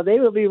 yeah, they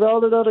would be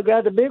rolling on the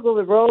ground. The big one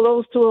would roll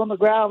those two on the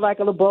ground like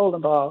a little bowling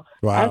ball.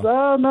 Wow. I said,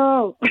 oh,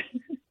 no.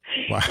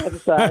 Wow.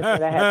 So I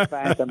said I had to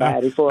find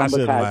somebody for him. I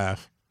shouldn't because,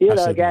 laugh. You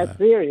know, it got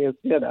serious,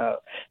 you know.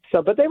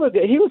 So, but they were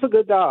good. He was a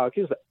good dog.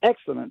 He was an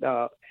excellent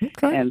dog.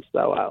 Okay. And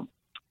so,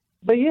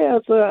 but yeah,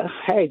 so,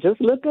 hey, just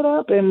look it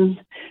up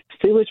and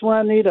see which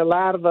one need a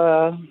lot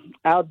of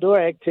outdoor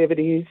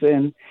activities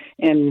and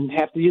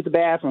have to use the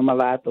bathroom a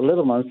lot. The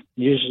little ones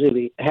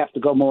usually have to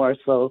go more,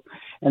 so,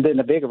 and then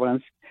the bigger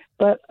ones.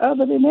 But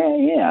other than that,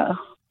 yeah.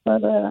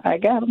 But I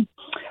got them.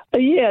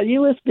 But yeah, you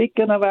were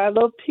speaking of our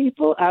little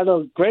people, our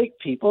little great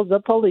people,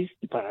 the police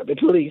department,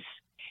 police.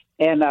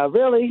 And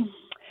really,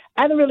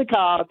 I didn't really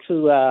call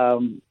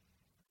to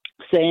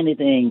say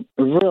anything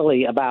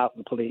really about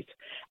the police.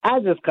 I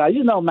just call,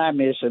 you know, my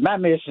mission. My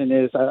mission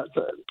is to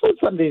put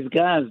some of these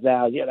guns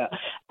down, you know.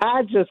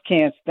 I just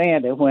can't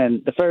stand it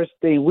when the first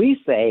thing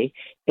we say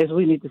is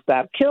we need to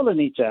stop killing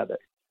each other.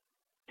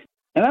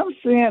 And I'm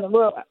saying,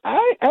 well,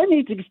 I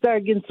need to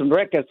start getting some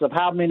records of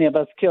how many of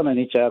us killing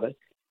each other,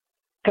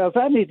 because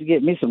I need to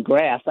get me some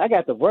graphs. I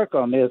got to work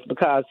on this,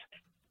 because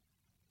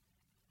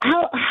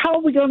how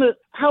are we gonna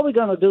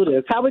do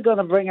this? How are we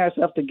gonna bring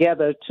ourselves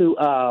together to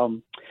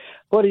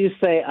what do you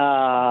say?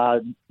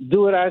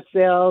 Do it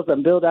ourselves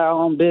and build our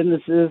own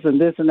businesses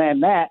and this and that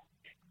and that,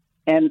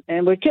 and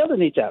we're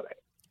killing each other.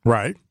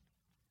 Right.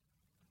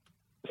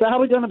 So how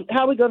are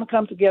we gonna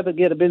come together and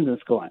get a business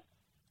going?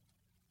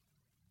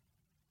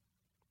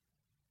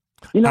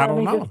 You know I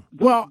don't know.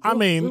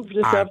 Group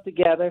yourself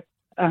together.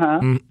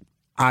 I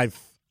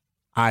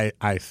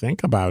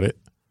think about it,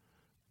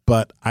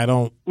 but I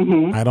don't.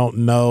 Mm-hmm. I don't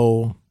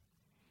know.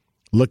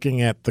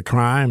 Looking at the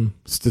crime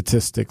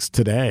statistics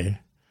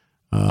today,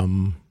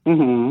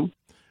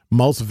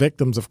 most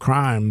victims of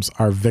crimes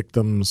are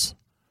victims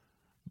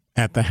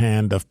at the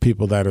hand of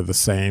people that are the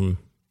same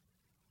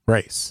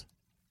race.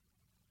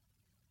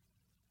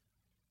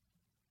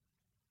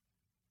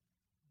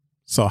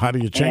 So how do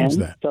you change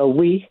that? So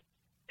we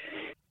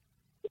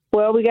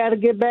got to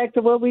get back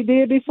to what we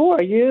did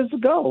before years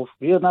ago.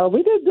 You know,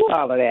 we didn't do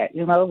all of that.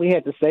 You know, we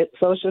had the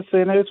social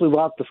centers. We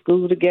walked to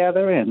school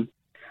together and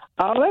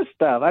all that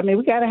stuff. I mean,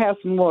 we got to have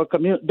some more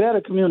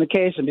better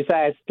communication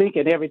besides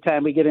thinking every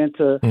time we get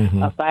into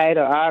a fight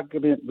or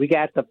argument, we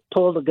got to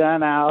pull the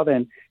gun out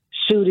and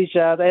shoot each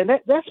other. And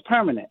that's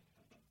permanent.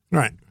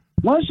 Right.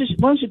 Once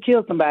you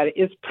kill somebody,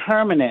 it's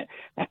permanent.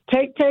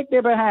 Take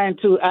their behind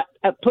to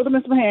put them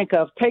in some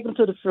handcuffs, take them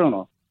to the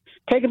funeral.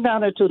 Take them down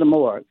there to the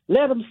morgue.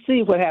 Let them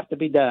see what have to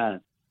be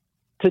done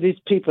to these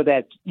people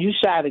that you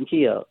shot and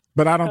killed.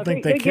 But I don't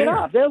think they care. Get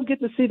off. They don't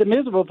get to see the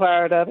miserable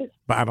part of it.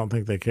 But I don't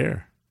think they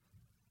care.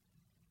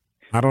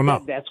 I don't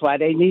know. That's why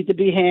they need to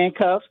be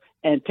handcuffed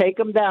and take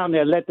them down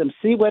there. Let them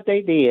see what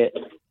they did.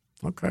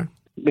 Okay.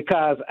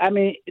 Because, I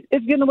mean,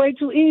 it's getting away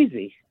too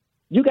easy.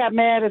 You got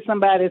mad at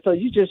somebody, so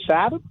you just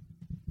shot them.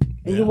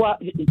 And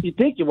you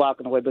think you're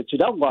walking away, but you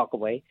don't walk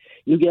away.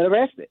 You get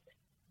arrested.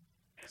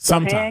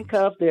 Sometimes. So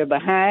handcuff their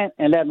behind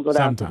and let them go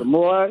down to the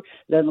morgue.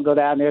 Let them go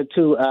down there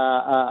to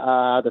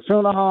the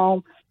funeral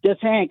home.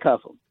 Just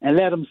handcuff them and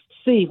let them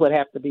see what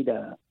has to be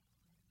done.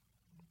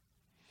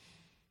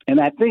 And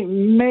I think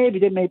maybe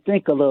they may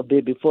think a little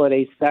bit before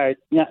they start.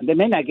 You know, they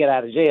may not get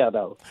out of jail,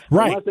 though.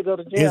 Right. Once they go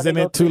to jail, Isn't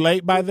it too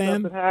late by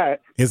then?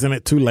 Isn't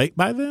it too late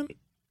by then?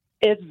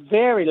 It's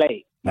very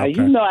late. Now,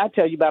 you know, I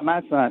tell you about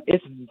my son.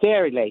 It's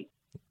very late.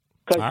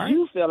 Because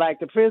you feel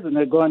like the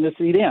prisoner going to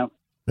see them.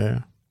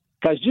 Yeah.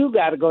 Because you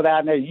got to go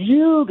down there.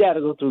 You got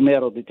to go through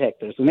metal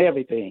detectors and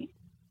everything.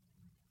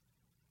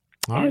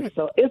 And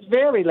so it's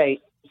very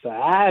late. So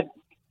I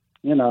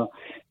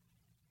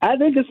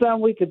think it's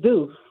something we could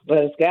do, but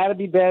it's got to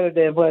be better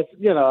than what's,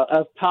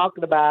 us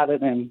talking about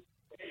it and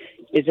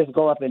it just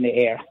go up in the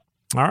air.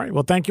 All right.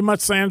 Well, thank you much,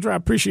 Sandra. I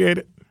appreciate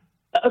it.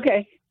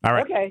 Okay. All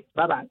right. Okay.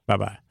 Bye-bye.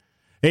 Bye-bye.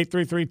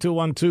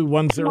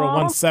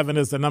 833-212-1017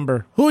 is the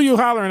number. Who are you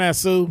hollering at,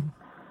 Sue?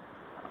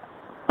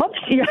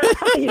 You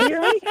hear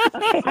me?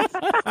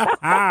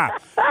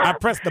 I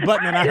pressed the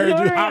button and I heard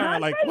you hollering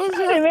like, what's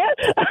that?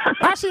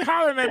 How's she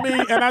hollering at me?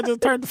 And I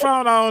just turned the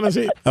phone on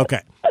and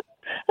okay.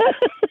 I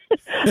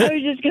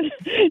was just going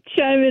to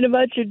chime in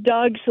about your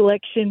dog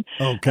selection.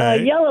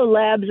 Okay. Yellow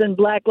labs and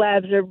black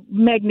labs are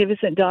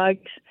magnificent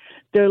dogs.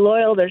 They're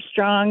loyal, they're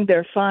strong,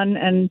 they're fun,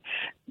 and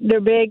they're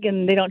big,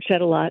 and they don't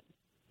shed a lot.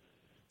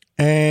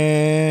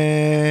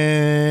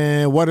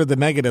 And what are the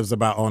negatives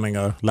about owning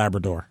a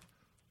Labrador?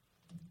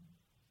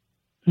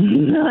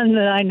 None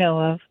that I know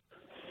of.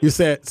 You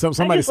said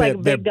somebody said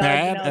like they're big dogs,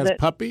 bad as that...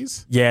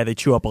 puppies. Yeah, they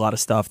chew up a lot of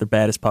stuff. They're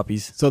bad as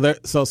puppies.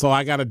 So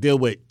I got to deal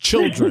with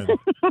children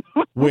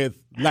with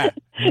lab.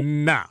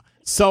 Nah.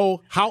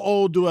 So how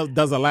old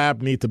does a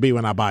lab need to be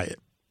when I buy it?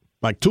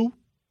 Like 2,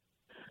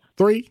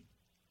 3?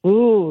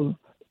 Ooh,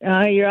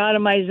 you're out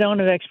of my zone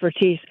of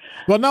expertise.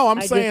 Well, no,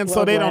 I'm saying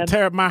so they don't labs.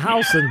 tear up my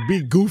house and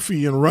be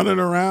goofy and running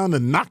around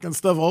and knocking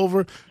stuff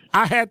over.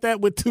 I had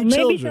that with 2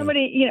 children.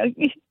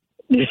 Maybe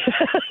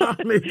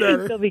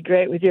somebody, they'll be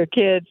great with your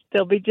kids.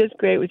 They'll be just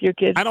great with your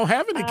kids. I don't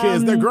have any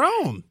kids. They're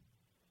grown.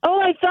 Oh,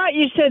 I thought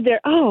you said they're.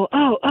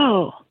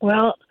 Oh.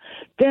 Well,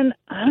 then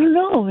I don't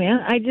know, man.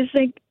 I just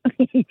think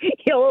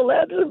yellow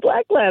labs and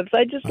black labs.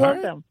 I just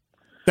love them.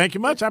 Thank you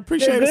much. I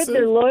appreciate they're it. Good. Sue.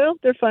 They're loyal.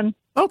 They're fun.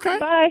 Okay.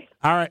 Bye.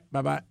 All right.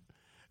 Bye-bye.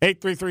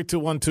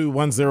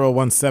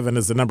 833-212-1017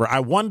 is the number. I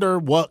wonder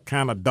what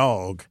kind of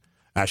dog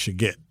I should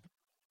get.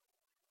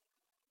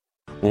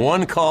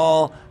 One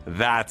call,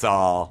 that's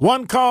all.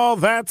 One call,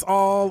 that's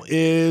all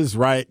is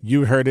right.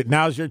 You heard it.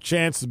 Now's your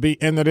chance to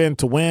be entered in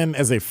to win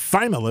as a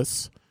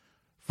finalist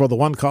for the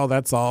One Call,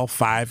 That's All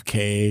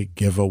 5K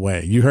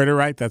giveaway. You heard it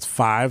right. That's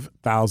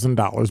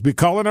 $5,000. Be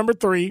caller number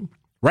 3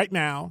 right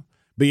now.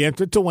 Be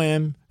entered to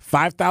win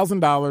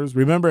 $5,000.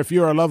 Remember, if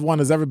you or a loved one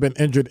has ever been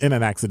injured in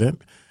an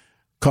accident,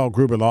 call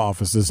Gruber Law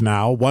Offices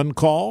now. One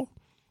call,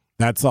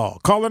 that's all.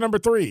 Caller number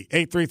 3,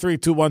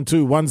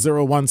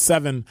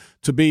 833-212-1017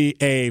 to be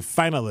a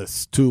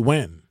finalist to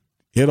win.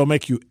 It'll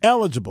make you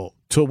eligible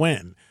to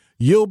win.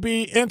 You'll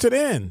be entered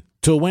in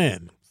to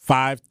win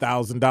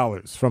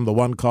 $5,000 from the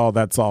One Call,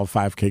 That's All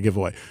 5K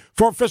giveaway.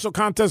 For official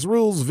contest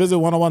rules, visit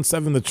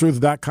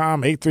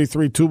 1017thetruth.com.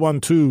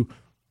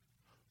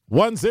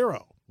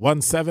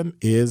 833-212-1017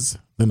 is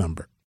the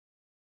number.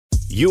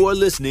 You are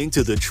listening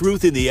to The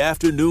Truth in the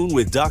Afternoon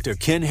with Dr.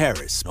 Ken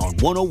Harris on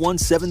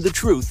 1017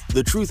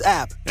 The Truth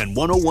app, and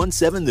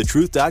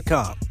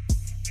 1017thetruth.com.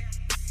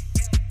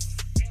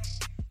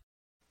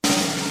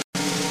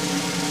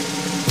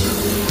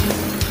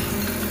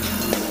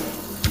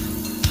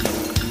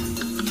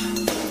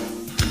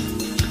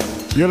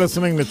 You're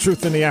listening to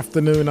Truth in the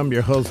Afternoon. I'm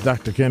your host,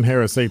 Dr. Ken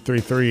Harris.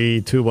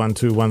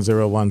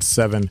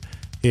 833-212-1017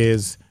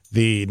 is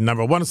the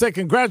number. I want to say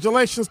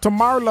congratulations to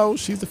Marlo.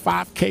 She's a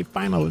 5K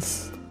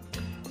finalist.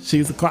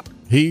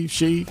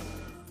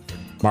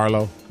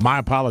 Marlo. My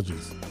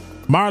apologies.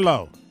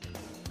 Marlo.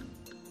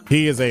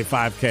 He is a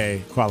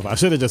 5K qualifier. I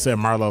should have just said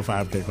Marlo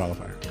 5K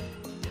qualifier.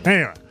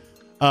 Anyway,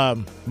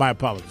 my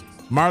apologies.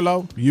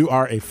 Marlo, you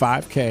are a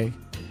 5K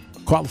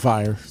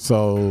qualifier,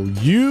 so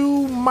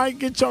you might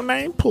get your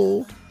name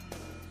pulled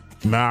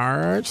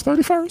March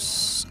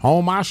 31st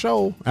on my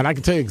show, and I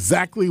can tell you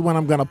exactly when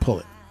I'm going to pull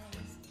it.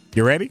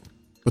 You ready?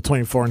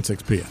 Between 4 and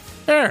 6 p.m.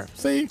 There,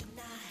 see?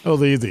 It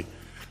was easy.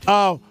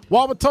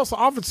 Wauwatosa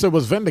officer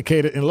was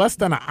vindicated in less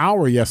than an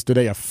hour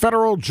yesterday. A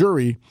federal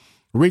jury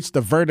reached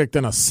a verdict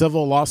in a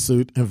civil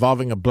lawsuit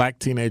involving a black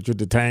teenager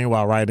detained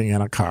while riding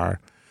in a car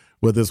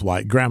with his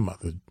white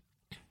grandmother.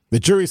 The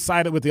jury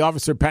sided with the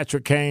officer,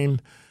 Patrick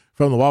Kane,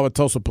 from the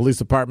Wauwatosa Police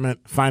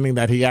Department, finding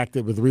that he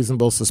acted with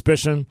reasonable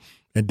suspicion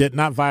and did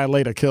not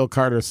violate or kill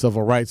Carter's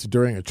civil rights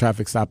during a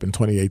traffic stop in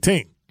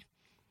 2018.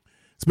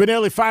 It's been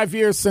nearly 5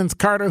 years since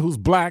Carter, who's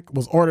black,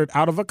 was ordered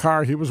out of a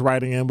car he was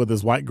riding in with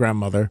his white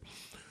grandmother.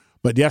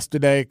 But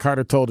yesterday,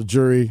 Carter told a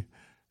jury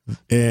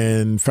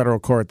in federal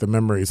court the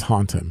memories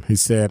haunt him. He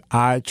said,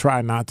 "I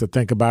try not to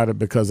think about it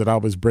because it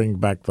always brings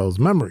back those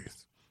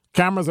memories."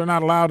 Cameras are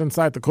not allowed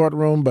inside the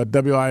courtroom, but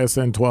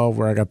WISN 12,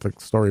 where I got the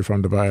story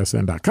from,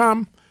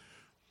 WISN.com.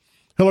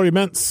 Hillary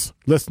Mintz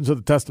listened to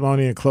the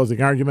testimony and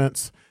closing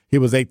arguments. He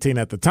was 18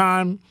 at the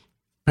time.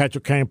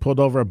 Patrick Kane pulled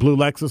over a blue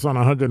Lexus on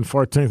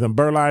 114th and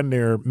Burleigh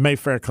near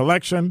Mayfair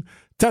Collection,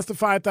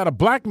 testified that a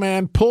black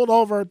man pulled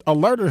over,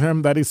 alerted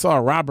him that he saw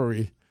a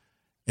robbery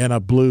in a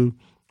blue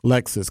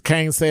Lexus.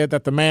 Kane said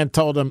that the man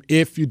told him,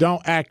 "If you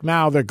don't act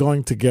now, they're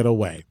going to get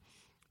away."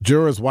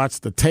 Jurors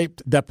watched the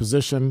taped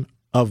deposition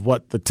of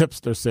what the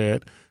tipster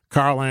said.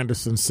 Carl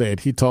Anderson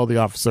said he told the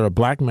officer a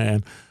black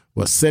man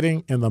was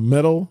sitting in the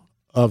middle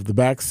of the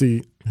back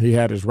seat. He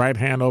had his right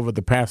hand over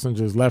the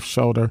passenger's left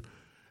shoulder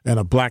and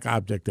a black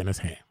object in his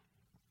hand.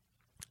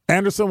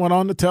 Anderson went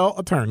on to tell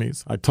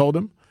attorneys, "I told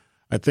him,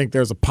 I think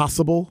there's a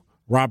possible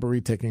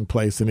robbery taking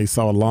place," and he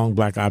saw a long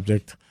black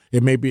object.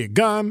 It may be a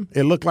gun.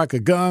 It looked like a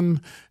gun.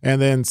 And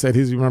then said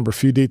he remembered a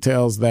few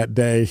details that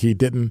day. He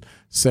didn't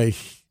say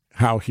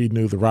how he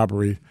knew the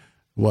robbery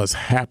was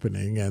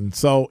happening. And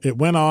so it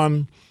went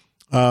on.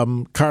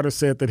 Carter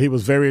said that he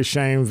was very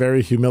ashamed,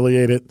 very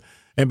humiliated.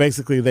 And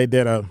basically they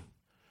did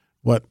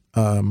what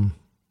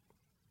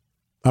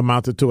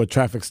amounted to a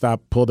traffic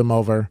stop, pulled him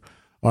over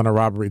on a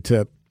robbery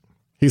tip.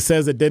 He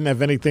says it didn't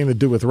have anything to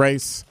do with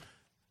race.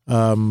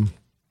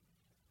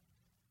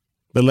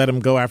 They let him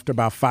go after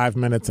about 5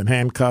 minutes in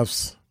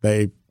handcuffs.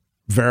 They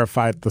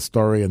verified the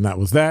story, and that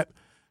was that.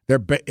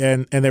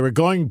 and they were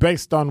going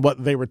based on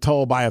what they were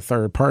told by a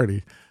third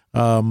party.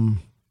 I'm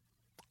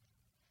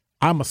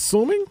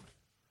assuming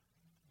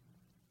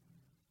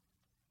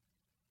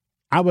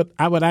I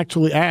would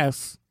actually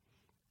ask,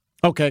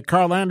 okay,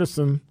 Carl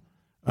Anderson,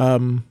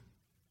 well,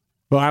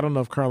 I don't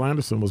know if Carl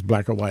Anderson was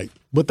black or white.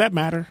 Would that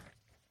matter?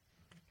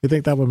 You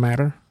think that would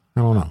matter?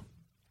 I don't know.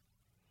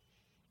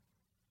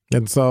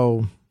 And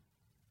so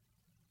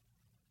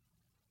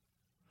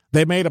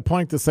they made a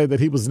point to say that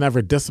he was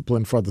never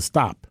disciplined for the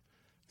stop.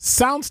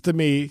 Sounds to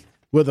me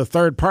with a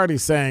third party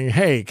saying,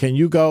 hey, can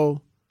you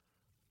go,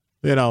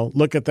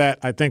 look at that.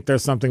 I think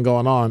there's something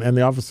going on. And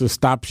the officer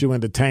stops you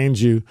and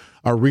detains you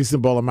a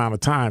reasonable amount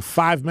of time.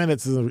 5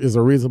 minutes is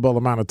a reasonable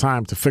amount of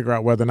time to figure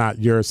out whether or not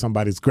you're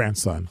somebody's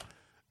grandson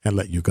and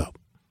let you go.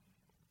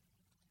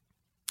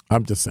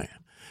 I'm just saying.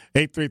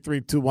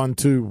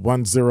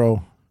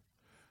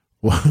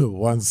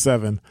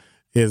 833-212-1017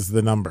 is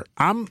the number.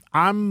 I'm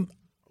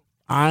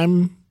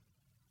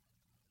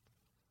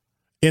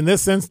in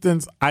this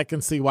instance, I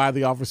can see why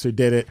the officer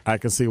did it. I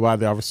can see why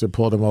the officer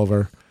pulled him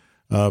over.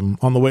 On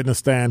the witness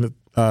stand,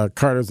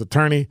 Carter's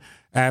attorney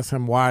asked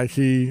him why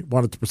he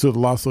wanted to pursue the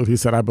lawsuit. He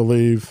said, I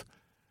believe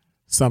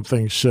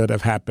something should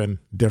have happened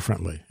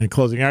differently. In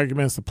closing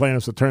arguments, the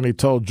plaintiff's attorney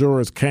told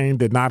jurors Kane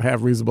did not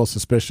have reasonable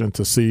suspicion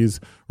to seize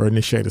or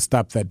initiate a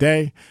stop that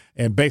day.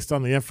 And based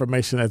on the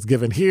information that's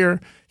given here,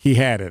 he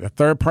had it. A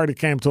third party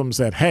came to him and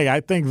said, hey,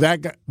 I think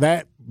that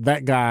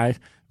guy,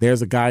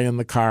 there's a guy in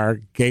the car,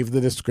 gave the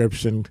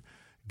description,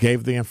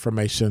 gave the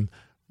information.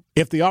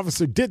 If the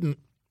officer didn't,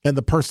 and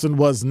the person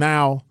was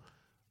now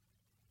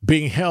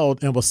being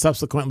held and was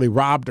subsequently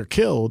robbed or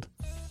killed,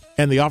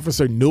 and the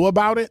officer knew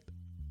about it,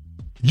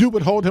 you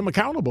would hold him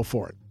accountable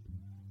for it.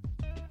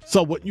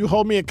 So wouldn't you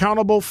hold me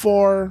accountable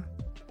for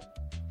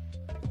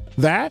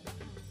that?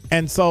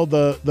 And so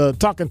the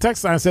talking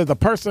text line says the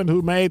person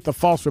who made the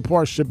false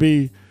report should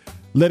be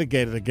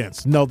litigated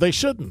against. No, they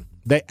shouldn't.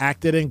 They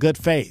acted in good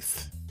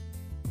faith.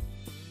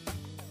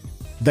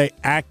 They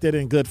acted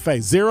in good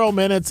faith. 0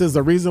 minutes is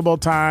a reasonable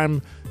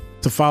time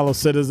to follow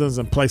citizens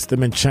and place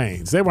them in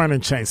chains. They weren't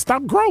in chains.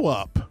 Stop, grow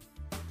up.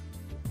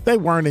 They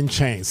weren't in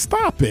chains.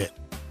 Stop it.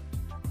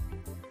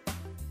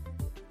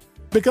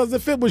 Because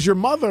if it was your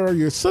mother or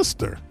your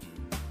sister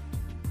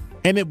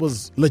and it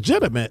was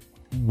legitimate,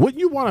 wouldn't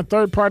you want a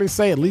third party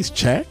say at least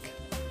check?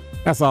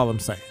 That's all I'm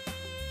saying.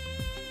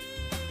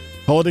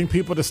 Holding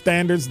people to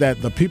standards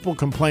that the people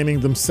complaining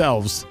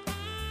themselves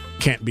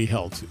can't be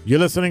held to. You're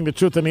listening to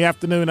Truth in the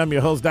Afternoon. I'm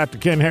your host, Dr.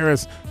 Ken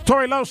Harris.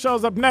 Tori Lowe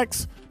shows up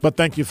next, but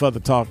thank you for the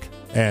talk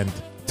and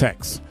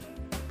text.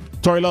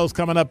 Tori Lowe's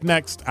coming up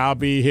next. I'll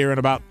be here in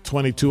about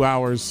 22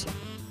 hours.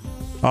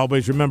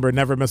 Always remember,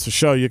 never miss a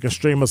show. You can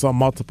stream us on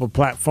multiple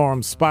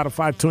platforms: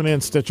 Spotify,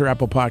 TuneIn, Stitcher,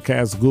 Apple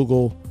Podcasts,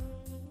 Google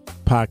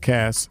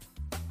Podcasts.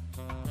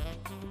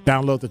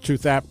 Download the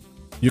Truth app.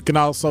 You can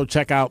also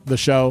check out the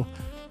show.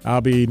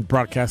 I'll be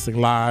broadcasting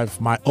live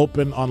my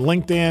open on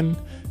LinkedIn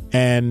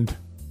and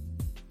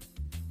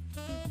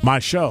my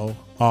show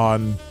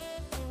on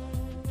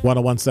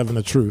 1017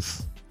 The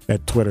Truth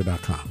at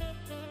twitter.com.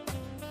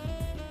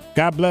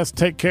 God bless.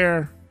 Take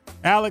care.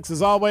 Alex,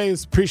 as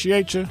always,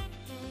 appreciate you.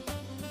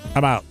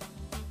 I'm out.